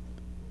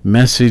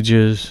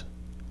 messages,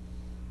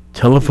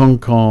 telephone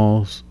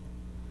calls,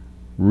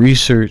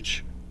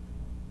 research,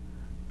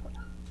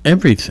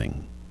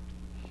 everything.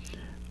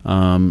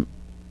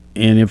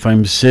 And if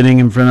I'm sitting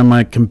in front of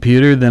my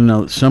computer,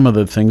 then some of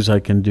the things I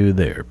can do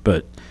there.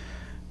 But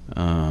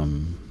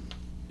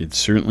it's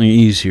certainly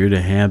easier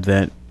to have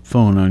that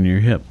phone on your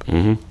hip.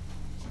 Mm-hmm.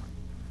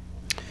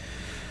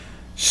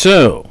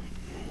 So,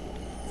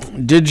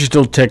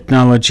 digital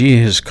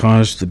technology has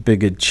caused the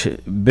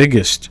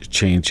biggest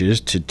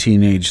changes to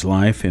teenage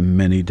life in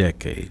many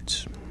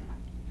decades.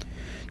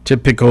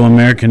 Typical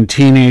American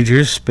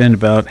teenagers spend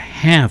about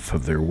half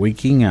of their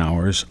waking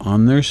hours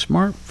on their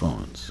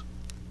smartphones.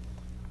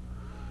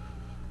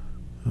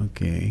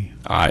 Okay.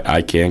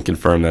 I can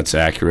confirm that's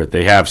accurate.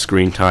 They have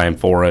screen time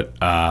for it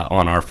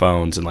on our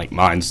phones, and like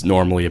mine's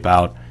normally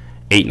about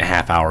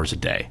 8.5 hours a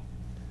day.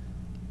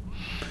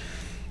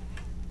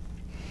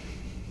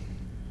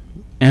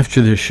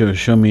 After this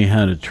show me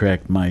how to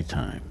track my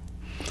time.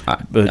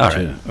 But all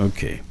right.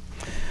 Okay.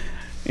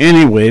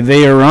 Anyway,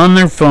 they are on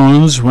their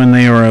phones when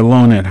they are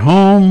alone at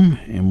home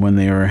and when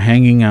they are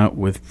hanging out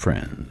with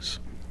friends.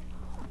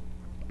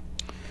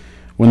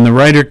 When the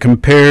writer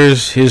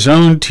compares his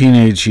own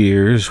teenage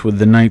years with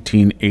the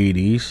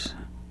 1980s,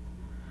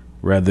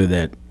 rather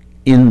that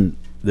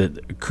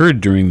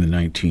occurred during the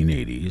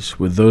 1980s,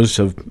 with those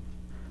of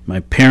my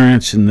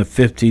parents in the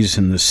 50s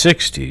and the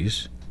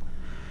 60s,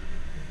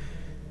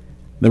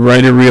 the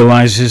writer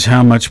realizes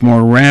how much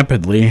more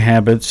rapidly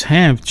habits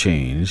have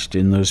changed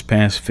in those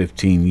past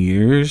 15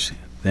 years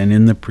than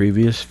in the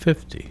previous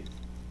 50.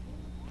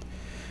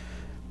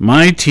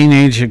 My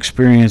teenage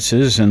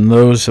experiences and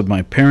those of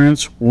my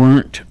parents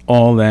weren't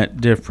all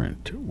that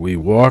different. We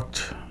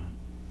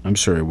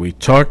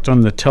talked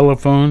on the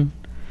telephone,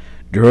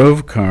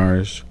 drove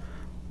cars,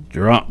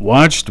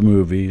 watched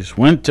movies,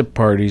 went to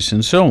parties,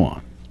 and so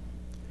on.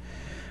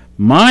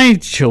 My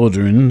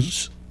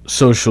children's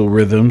social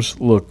rhythms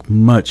look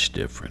much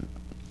different.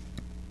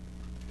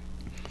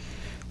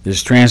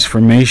 This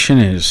transformation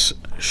has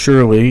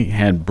surely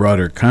had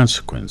broader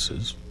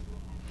consequences.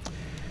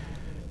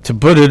 To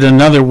put it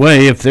another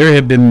way, if there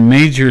have been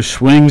major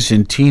swings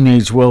in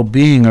teenage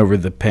well-being over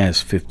the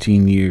past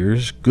 15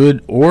 years,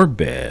 good or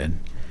bad,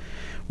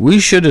 we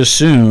should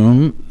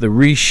assume the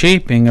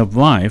reshaping of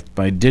life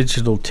by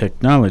digital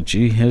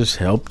technology has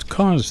helped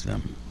cause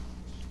them.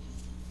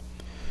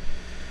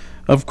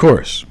 Of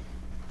course,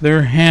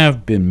 there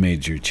have been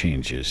major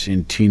changes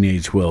in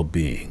teenage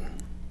well-being.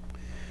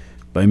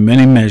 By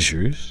many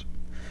measures,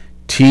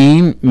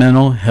 teen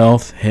mental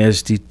health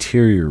has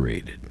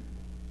deteriorated,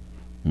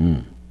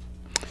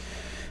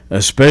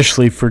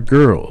 especially for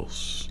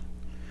girls.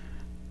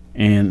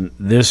 And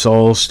this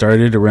all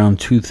started around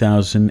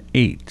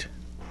 2008.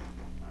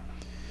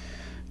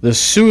 The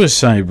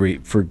suicide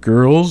rate for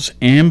girls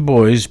and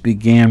boys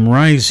began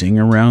rising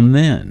around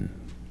then.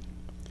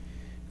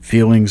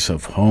 Feelings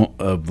of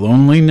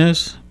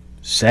loneliness,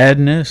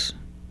 sadness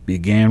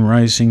began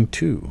rising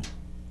too.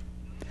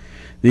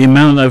 The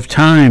amount of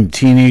time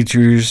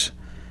teenagers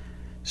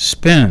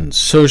spend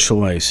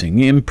socializing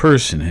in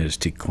person has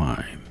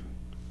declined.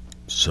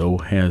 So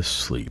has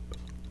sleep.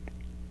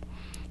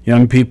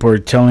 Young people are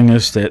telling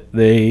us that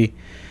they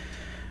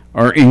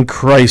are in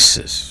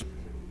crisis.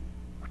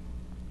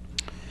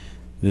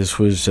 This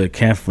was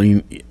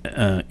Kathleen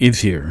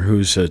Ethier,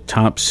 who's a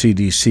top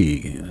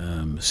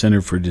CDC,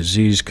 Center for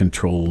Disease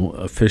Control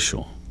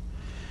official,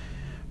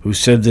 who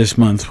said this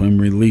month when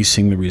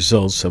releasing the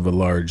results of a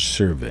large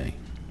survey.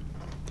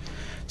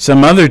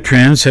 Some other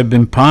trends have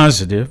been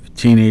positive.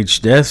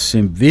 Teenage deaths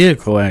in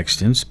vehicle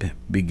accidents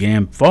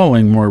began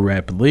falling more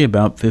rapidly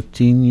about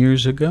 15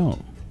 years ago.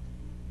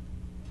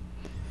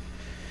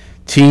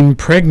 Teen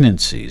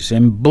pregnancies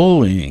and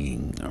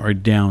bullying are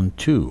down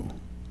too.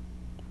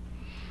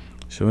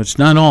 So it's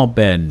not all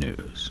bad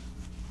news.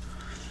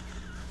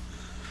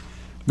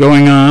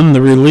 Going on,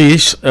 the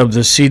release of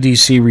the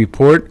CDC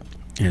report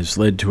has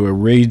led to a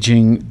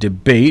raging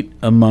debate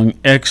among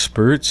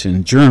experts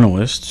and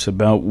journalists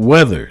about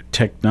whether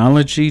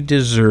technology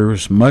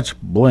deserves much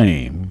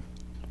blame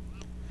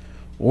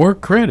or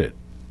credit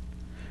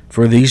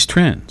for these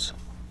trends.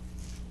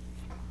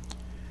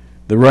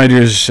 The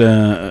writers,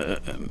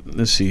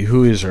 let's see,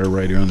 who is our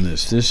writer on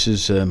this? This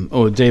is,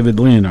 David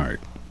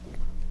Leonhardt.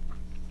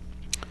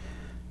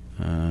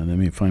 Let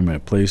me find my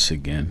place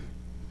again.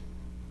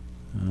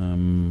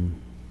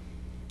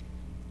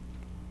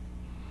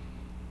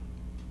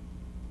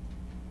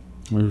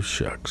 Oh,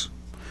 shucks.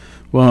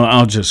 Well,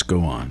 I'll just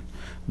go on.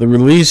 The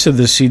release of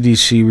the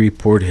CDC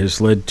report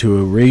has led to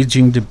a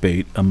raging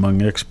debate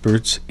among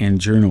experts and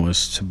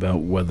journalists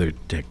about whether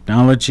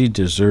technology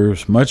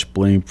deserves much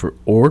blame for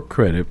or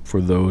credit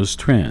for those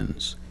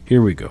trends.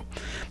 Here we go.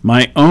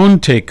 My own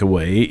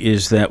takeaway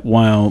is that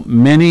while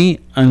many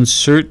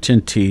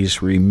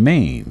uncertainties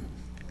remain,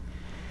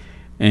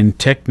 and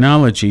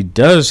technology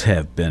does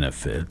have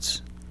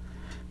benefits,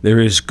 there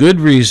is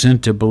good reason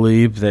to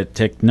believe that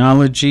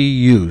technology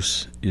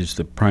use is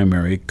the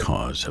primary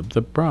cause of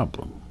the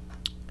problem.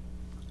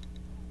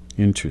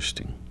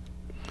 Interesting.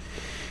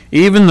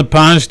 Even the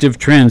positive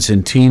trends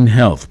in teen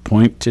health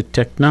point to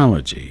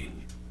technology.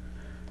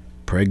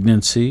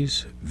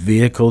 Pregnancies,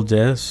 vehicle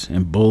deaths,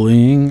 and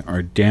bullying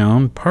are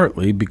down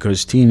partly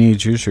because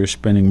teenagers are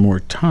spending more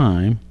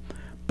time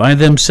by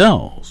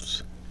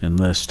themselves and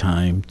less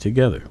time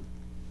together.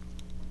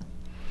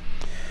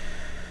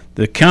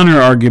 The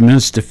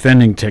counter-arguments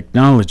defending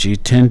technology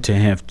tend to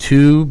have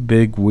two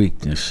big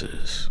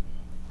weaknesses.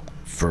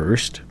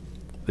 First,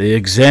 they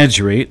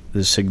exaggerate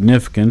the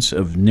significance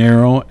of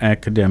narrow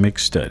academic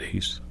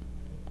studies.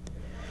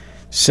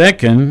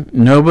 Second,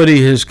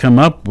 nobody has come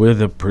up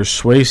with a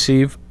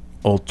persuasive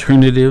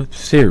alternative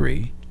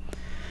theory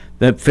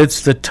that fits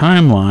the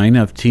timeline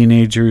of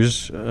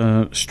teenagers'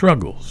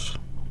 struggles.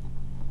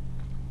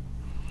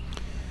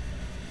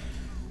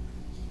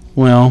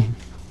 Well,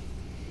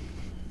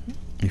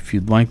 if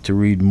you'd like to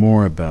read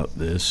more about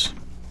this,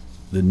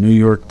 the New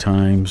York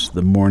Times,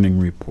 the Morning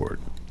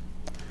Report.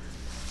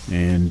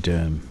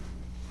 And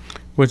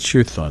what's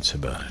your thoughts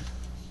about it?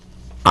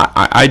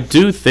 I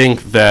do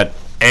think that,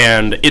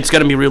 and it's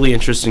going to be really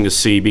interesting to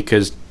see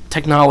because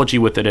technology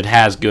with it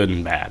has good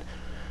and bad.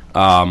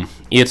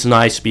 It's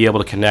nice to be able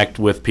to connect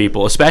with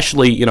people,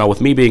 especially,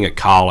 with me being at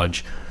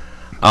college.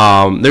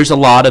 There's a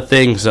lot of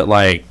things that,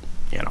 like,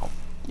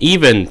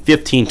 even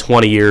 15,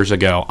 20 years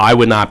ago, I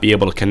would not be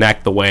able to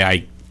connect the way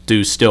I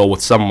do still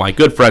with some of my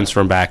good friends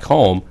from back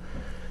home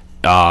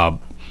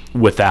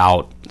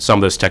without some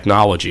of this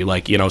technology.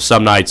 Like,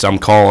 some nights I'm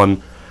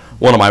calling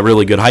one of my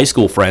really good high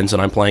school friends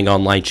and I'm playing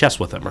online chess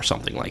with them or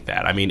something like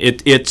that. I mean,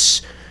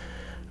 it's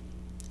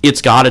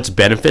got its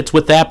benefits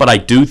with that, but I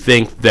do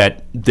think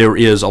that there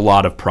is a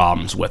lot of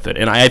problems with it.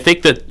 And I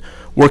think that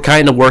we're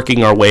kind of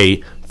working our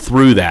way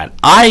through that.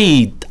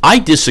 I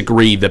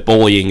disagree that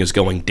bullying is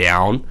going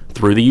down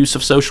through the use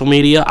of social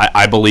media.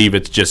 I believe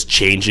it's just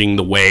changing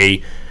the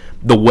way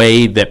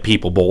that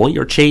people bully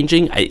are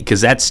changing,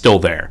 because that's still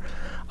there.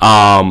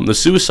 The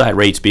suicide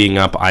rates being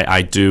up,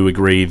 I do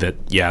agree that,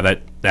 yeah,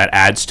 that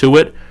adds to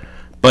it,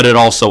 but it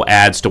also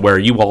adds to where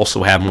you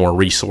also have more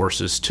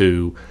resources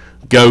to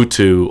go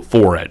to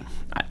for it.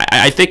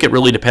 I think it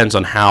really depends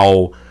on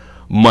how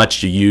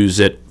much you use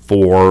it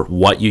for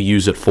what you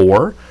use it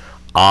for.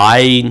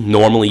 I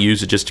normally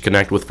use it just to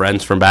connect with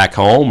friends from back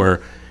home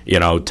or,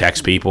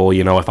 text people.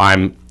 If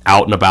I'm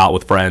out and about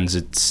with friends,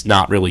 it's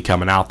not really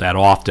coming out that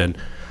often,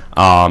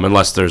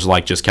 unless there's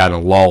like just kind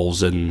of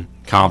lulls in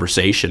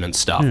conversation and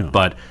stuff. Yeah.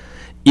 But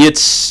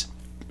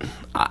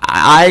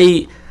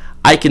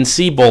I can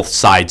see both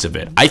sides of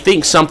it. I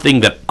think something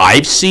that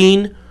I've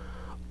seen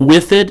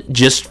with it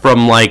just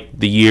from like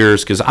the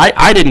years, because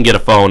I didn't get a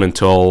phone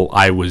until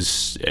I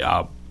was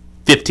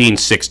 15,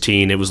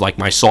 16. It was like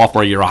my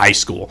sophomore year of high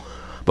school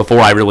before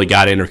I really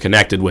got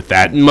interconnected with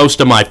that. And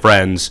most of my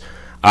friends,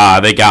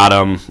 they got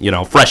them,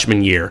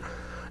 freshman year.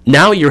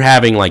 Now you're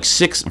having like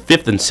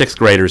 5th and 6th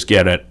graders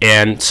get it.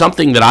 And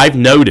something that I've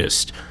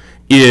noticed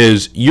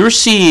is you're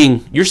seeing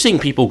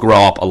people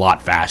grow up a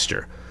lot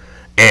faster.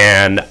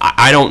 And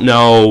I don't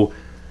know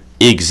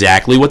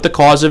exactly what the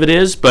cause of it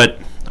is, but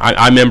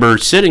I remember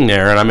sitting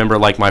there, and I remember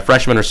like my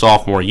freshman or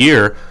sophomore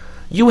year,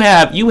 you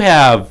have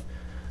like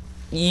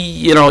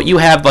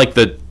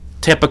the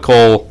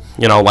typical,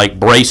 like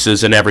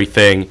braces and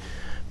everything,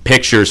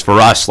 pictures for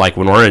us like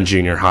when we're in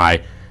junior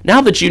high. Now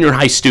the junior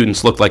high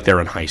students look like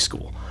they're in high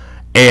school,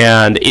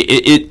 and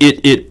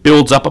it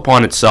builds up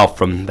upon itself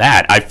from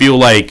that. I feel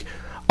like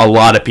a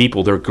lot of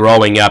people, they're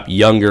growing up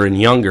younger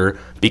and younger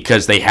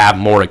because they have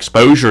more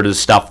exposure to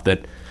stuff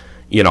that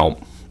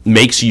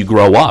makes you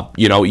grow up.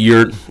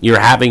 You're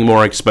having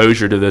more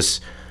exposure to this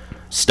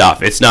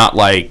stuff. It's not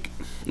like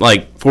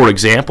for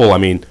example, I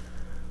mean,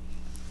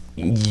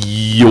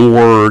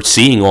 you're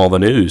seeing all the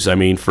news. I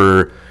mean,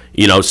 for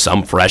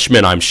some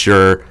freshmen, I'm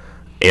sure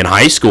in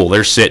high school,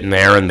 they're sitting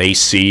there and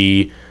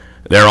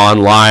they're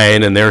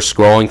online and they're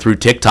scrolling through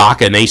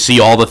TikTok and they see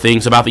all the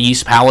things about the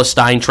East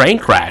Palestine train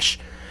crash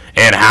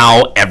and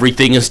how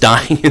everything is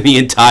dying in the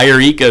entire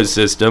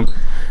ecosystem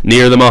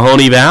near the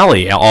Mahoney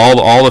Valley,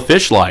 all the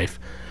fish life.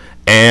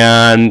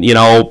 And,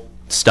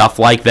 stuff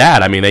like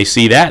that. I mean, they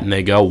see that and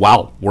they go,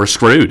 wow, we're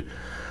screwed.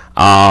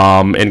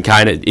 And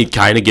it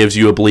kind of gives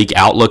you a bleak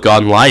outlook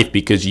on life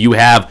because you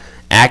have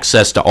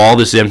access to all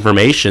this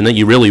information that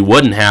you really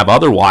wouldn't have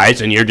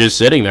otherwise, and you're just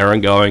sitting there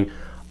and going,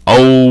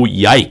 oh,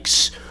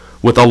 yikes,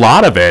 with a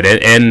lot of it.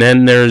 And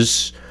then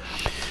there's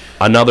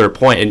another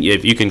point, and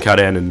if you can cut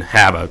in and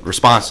have a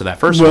response to that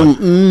first one.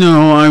 Well,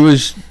 no,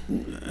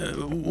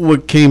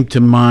 what came to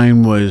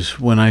mind was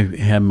when I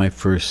had my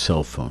first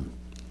cell phone.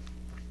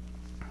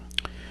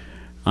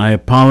 I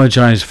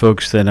apologize,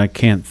 folks, that I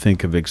can't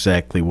think of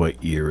exactly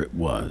what year it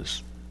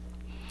was.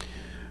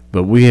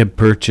 But we had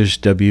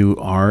purchased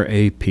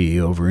WRAP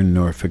over in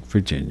Norfolk,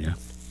 Virginia.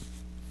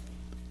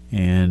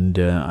 And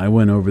I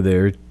went over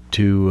there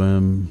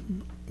to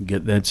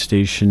get that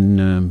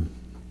station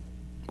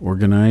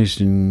organized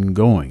and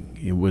going.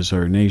 It was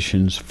our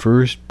nation's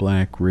first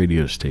black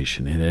radio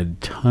station. It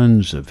had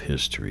tons of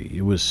history.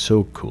 It was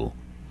so cool.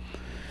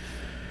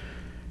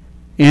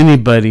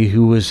 Anybody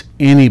who was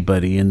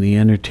anybody in the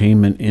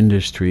entertainment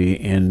industry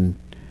and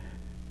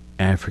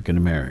African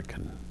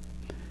American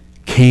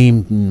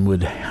came and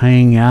would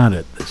hang out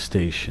at the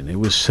station. It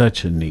was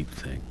such a neat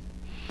thing.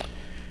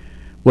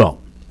 Well,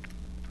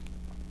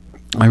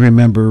 I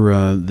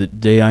remember the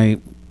day I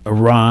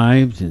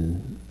arrived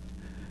and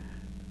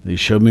they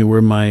showed me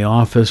where my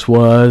office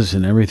was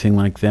and everything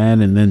like that,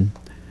 and then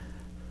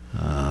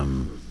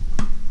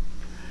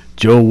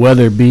Joe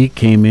Weatherby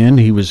came in.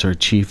 He was our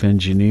chief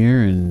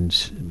engineer and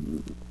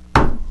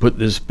put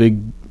this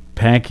big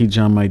package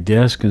on my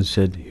desk and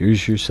said,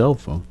 "Here's your cell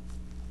phone."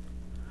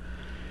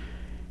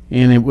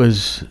 And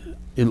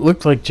it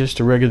looked like just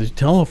a regular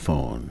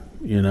telephone,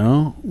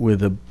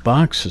 with a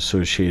box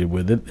associated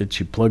with it that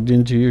you plugged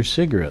into your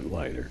cigarette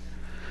lighter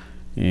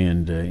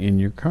and in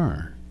your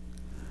car.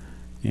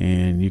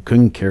 And you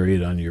couldn't carry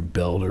it on your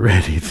belt or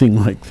anything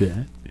like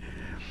that.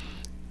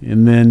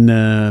 And then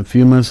a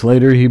few months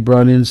later, he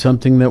brought in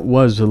something that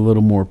was a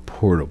little more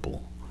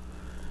portable.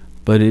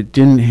 But it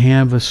didn't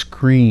have a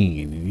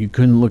screen. You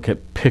couldn't look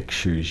at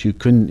pictures. You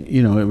couldn't,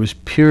 it was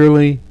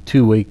purely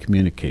two-way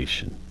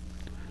communication.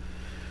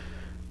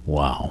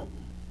 Wow.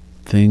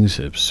 Things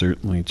have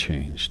certainly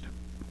changed.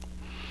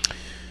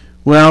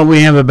 Well,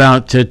 we have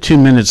about 2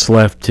 minutes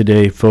left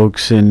today,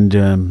 folks.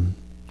 And,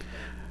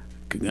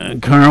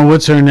 Carl,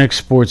 what's our next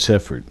sports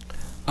effort?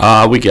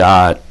 We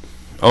got,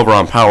 over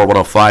on Power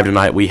 105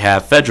 tonight, we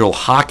have Federal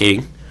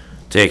Hockey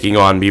taking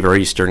on Beaver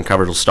Eastern.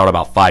 Coverage will start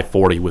about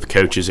 5:40 with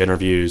coaches'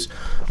 interviews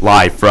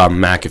live from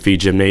McAfee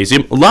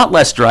Gymnasium. A lot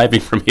less driving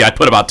for me. I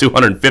put about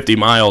 250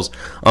 miles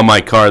on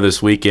my car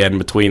this weekend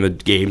between the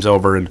games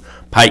over in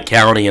Pike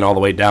County and all the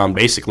way down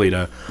basically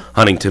to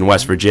Huntington,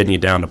 West Virginia,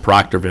 down to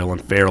Proctorville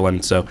and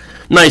Fairland. So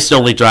nice to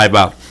only drive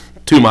about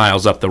 2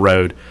 miles up the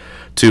road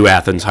to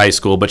Athens High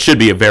School, but should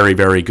be a very,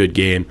 very good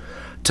game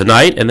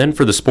tonight. And then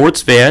for the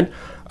sports fan,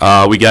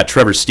 we got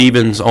Trevor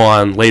Stevens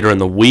on later in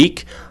the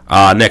week.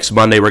 Next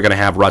Monday, we're going to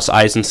have Russ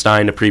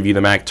Eisenstein to preview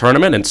the MAC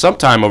tournament. And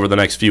sometime over the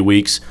next few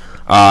weeks,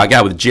 a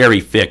guy with Jerry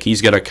Fick, he's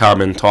going to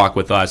come and talk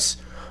with us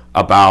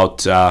about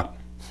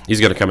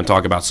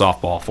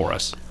softball for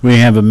us. We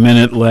have a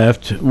minute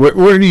left.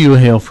 Where do you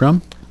hail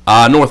from?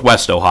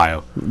 Northwest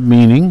Ohio.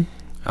 Meaning?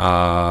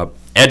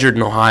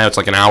 Edgerton, Ohio. It's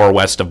like an hour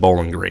west of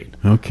Bowling Green.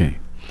 Okay.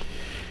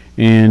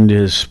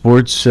 And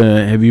sports,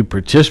 have you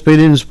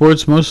participated in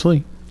sports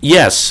mostly?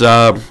 Yes,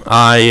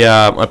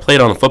 I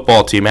played on the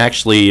football team.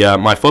 Actually,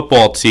 my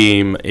football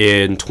team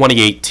in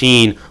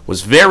 2018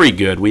 was very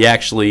good. We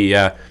actually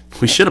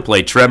we should have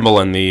played Tremble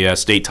in the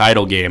state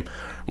title game.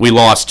 We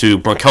lost to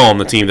Macomb,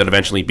 the team that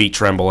eventually beat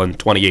Tremble in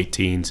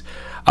 2018's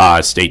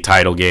state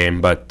title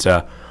game. But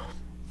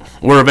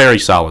we're a very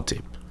solid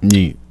team.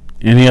 Neat.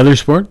 Any other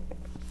sport?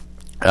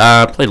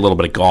 Played a little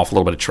bit of golf, a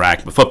little bit of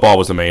track, but football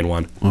was the main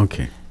one.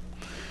 Okay.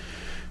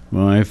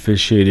 Well, I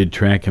officiated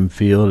track and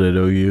field at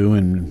OU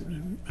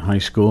and high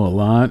school a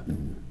lot.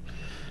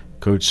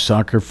 Coached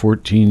soccer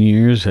 14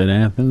 years at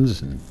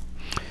Athens, and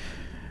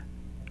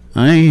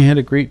I had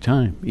a great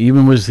time.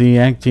 Even was the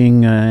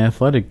acting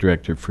athletic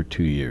director for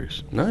 2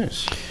 years.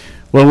 Nice.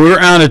 Well, we're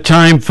out of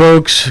time,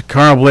 folks.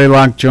 Carl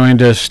Blaylock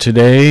joined us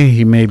today.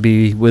 He may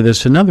be with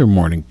us another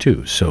morning,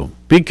 too. So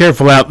be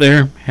careful out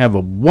there. Have a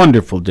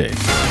wonderful day.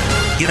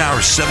 In our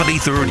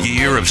 73rd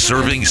year of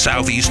serving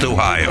Southeast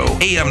Ohio,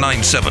 AM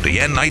 970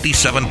 and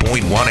 97.1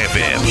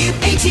 FM.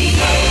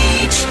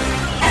 WATH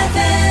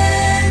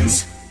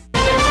Athens.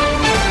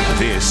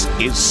 This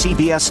is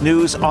CBS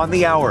News on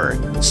the Hour,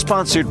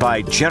 sponsored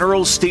by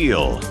General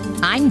Steel.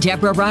 I'm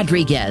Deborah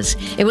Rodriguez.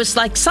 It was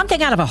like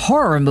something out of a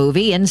horror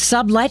movie in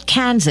Sublette,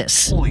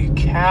 Kansas. Holy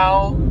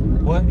cow.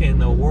 What in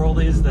the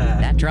world is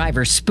that? That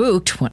driver spooked when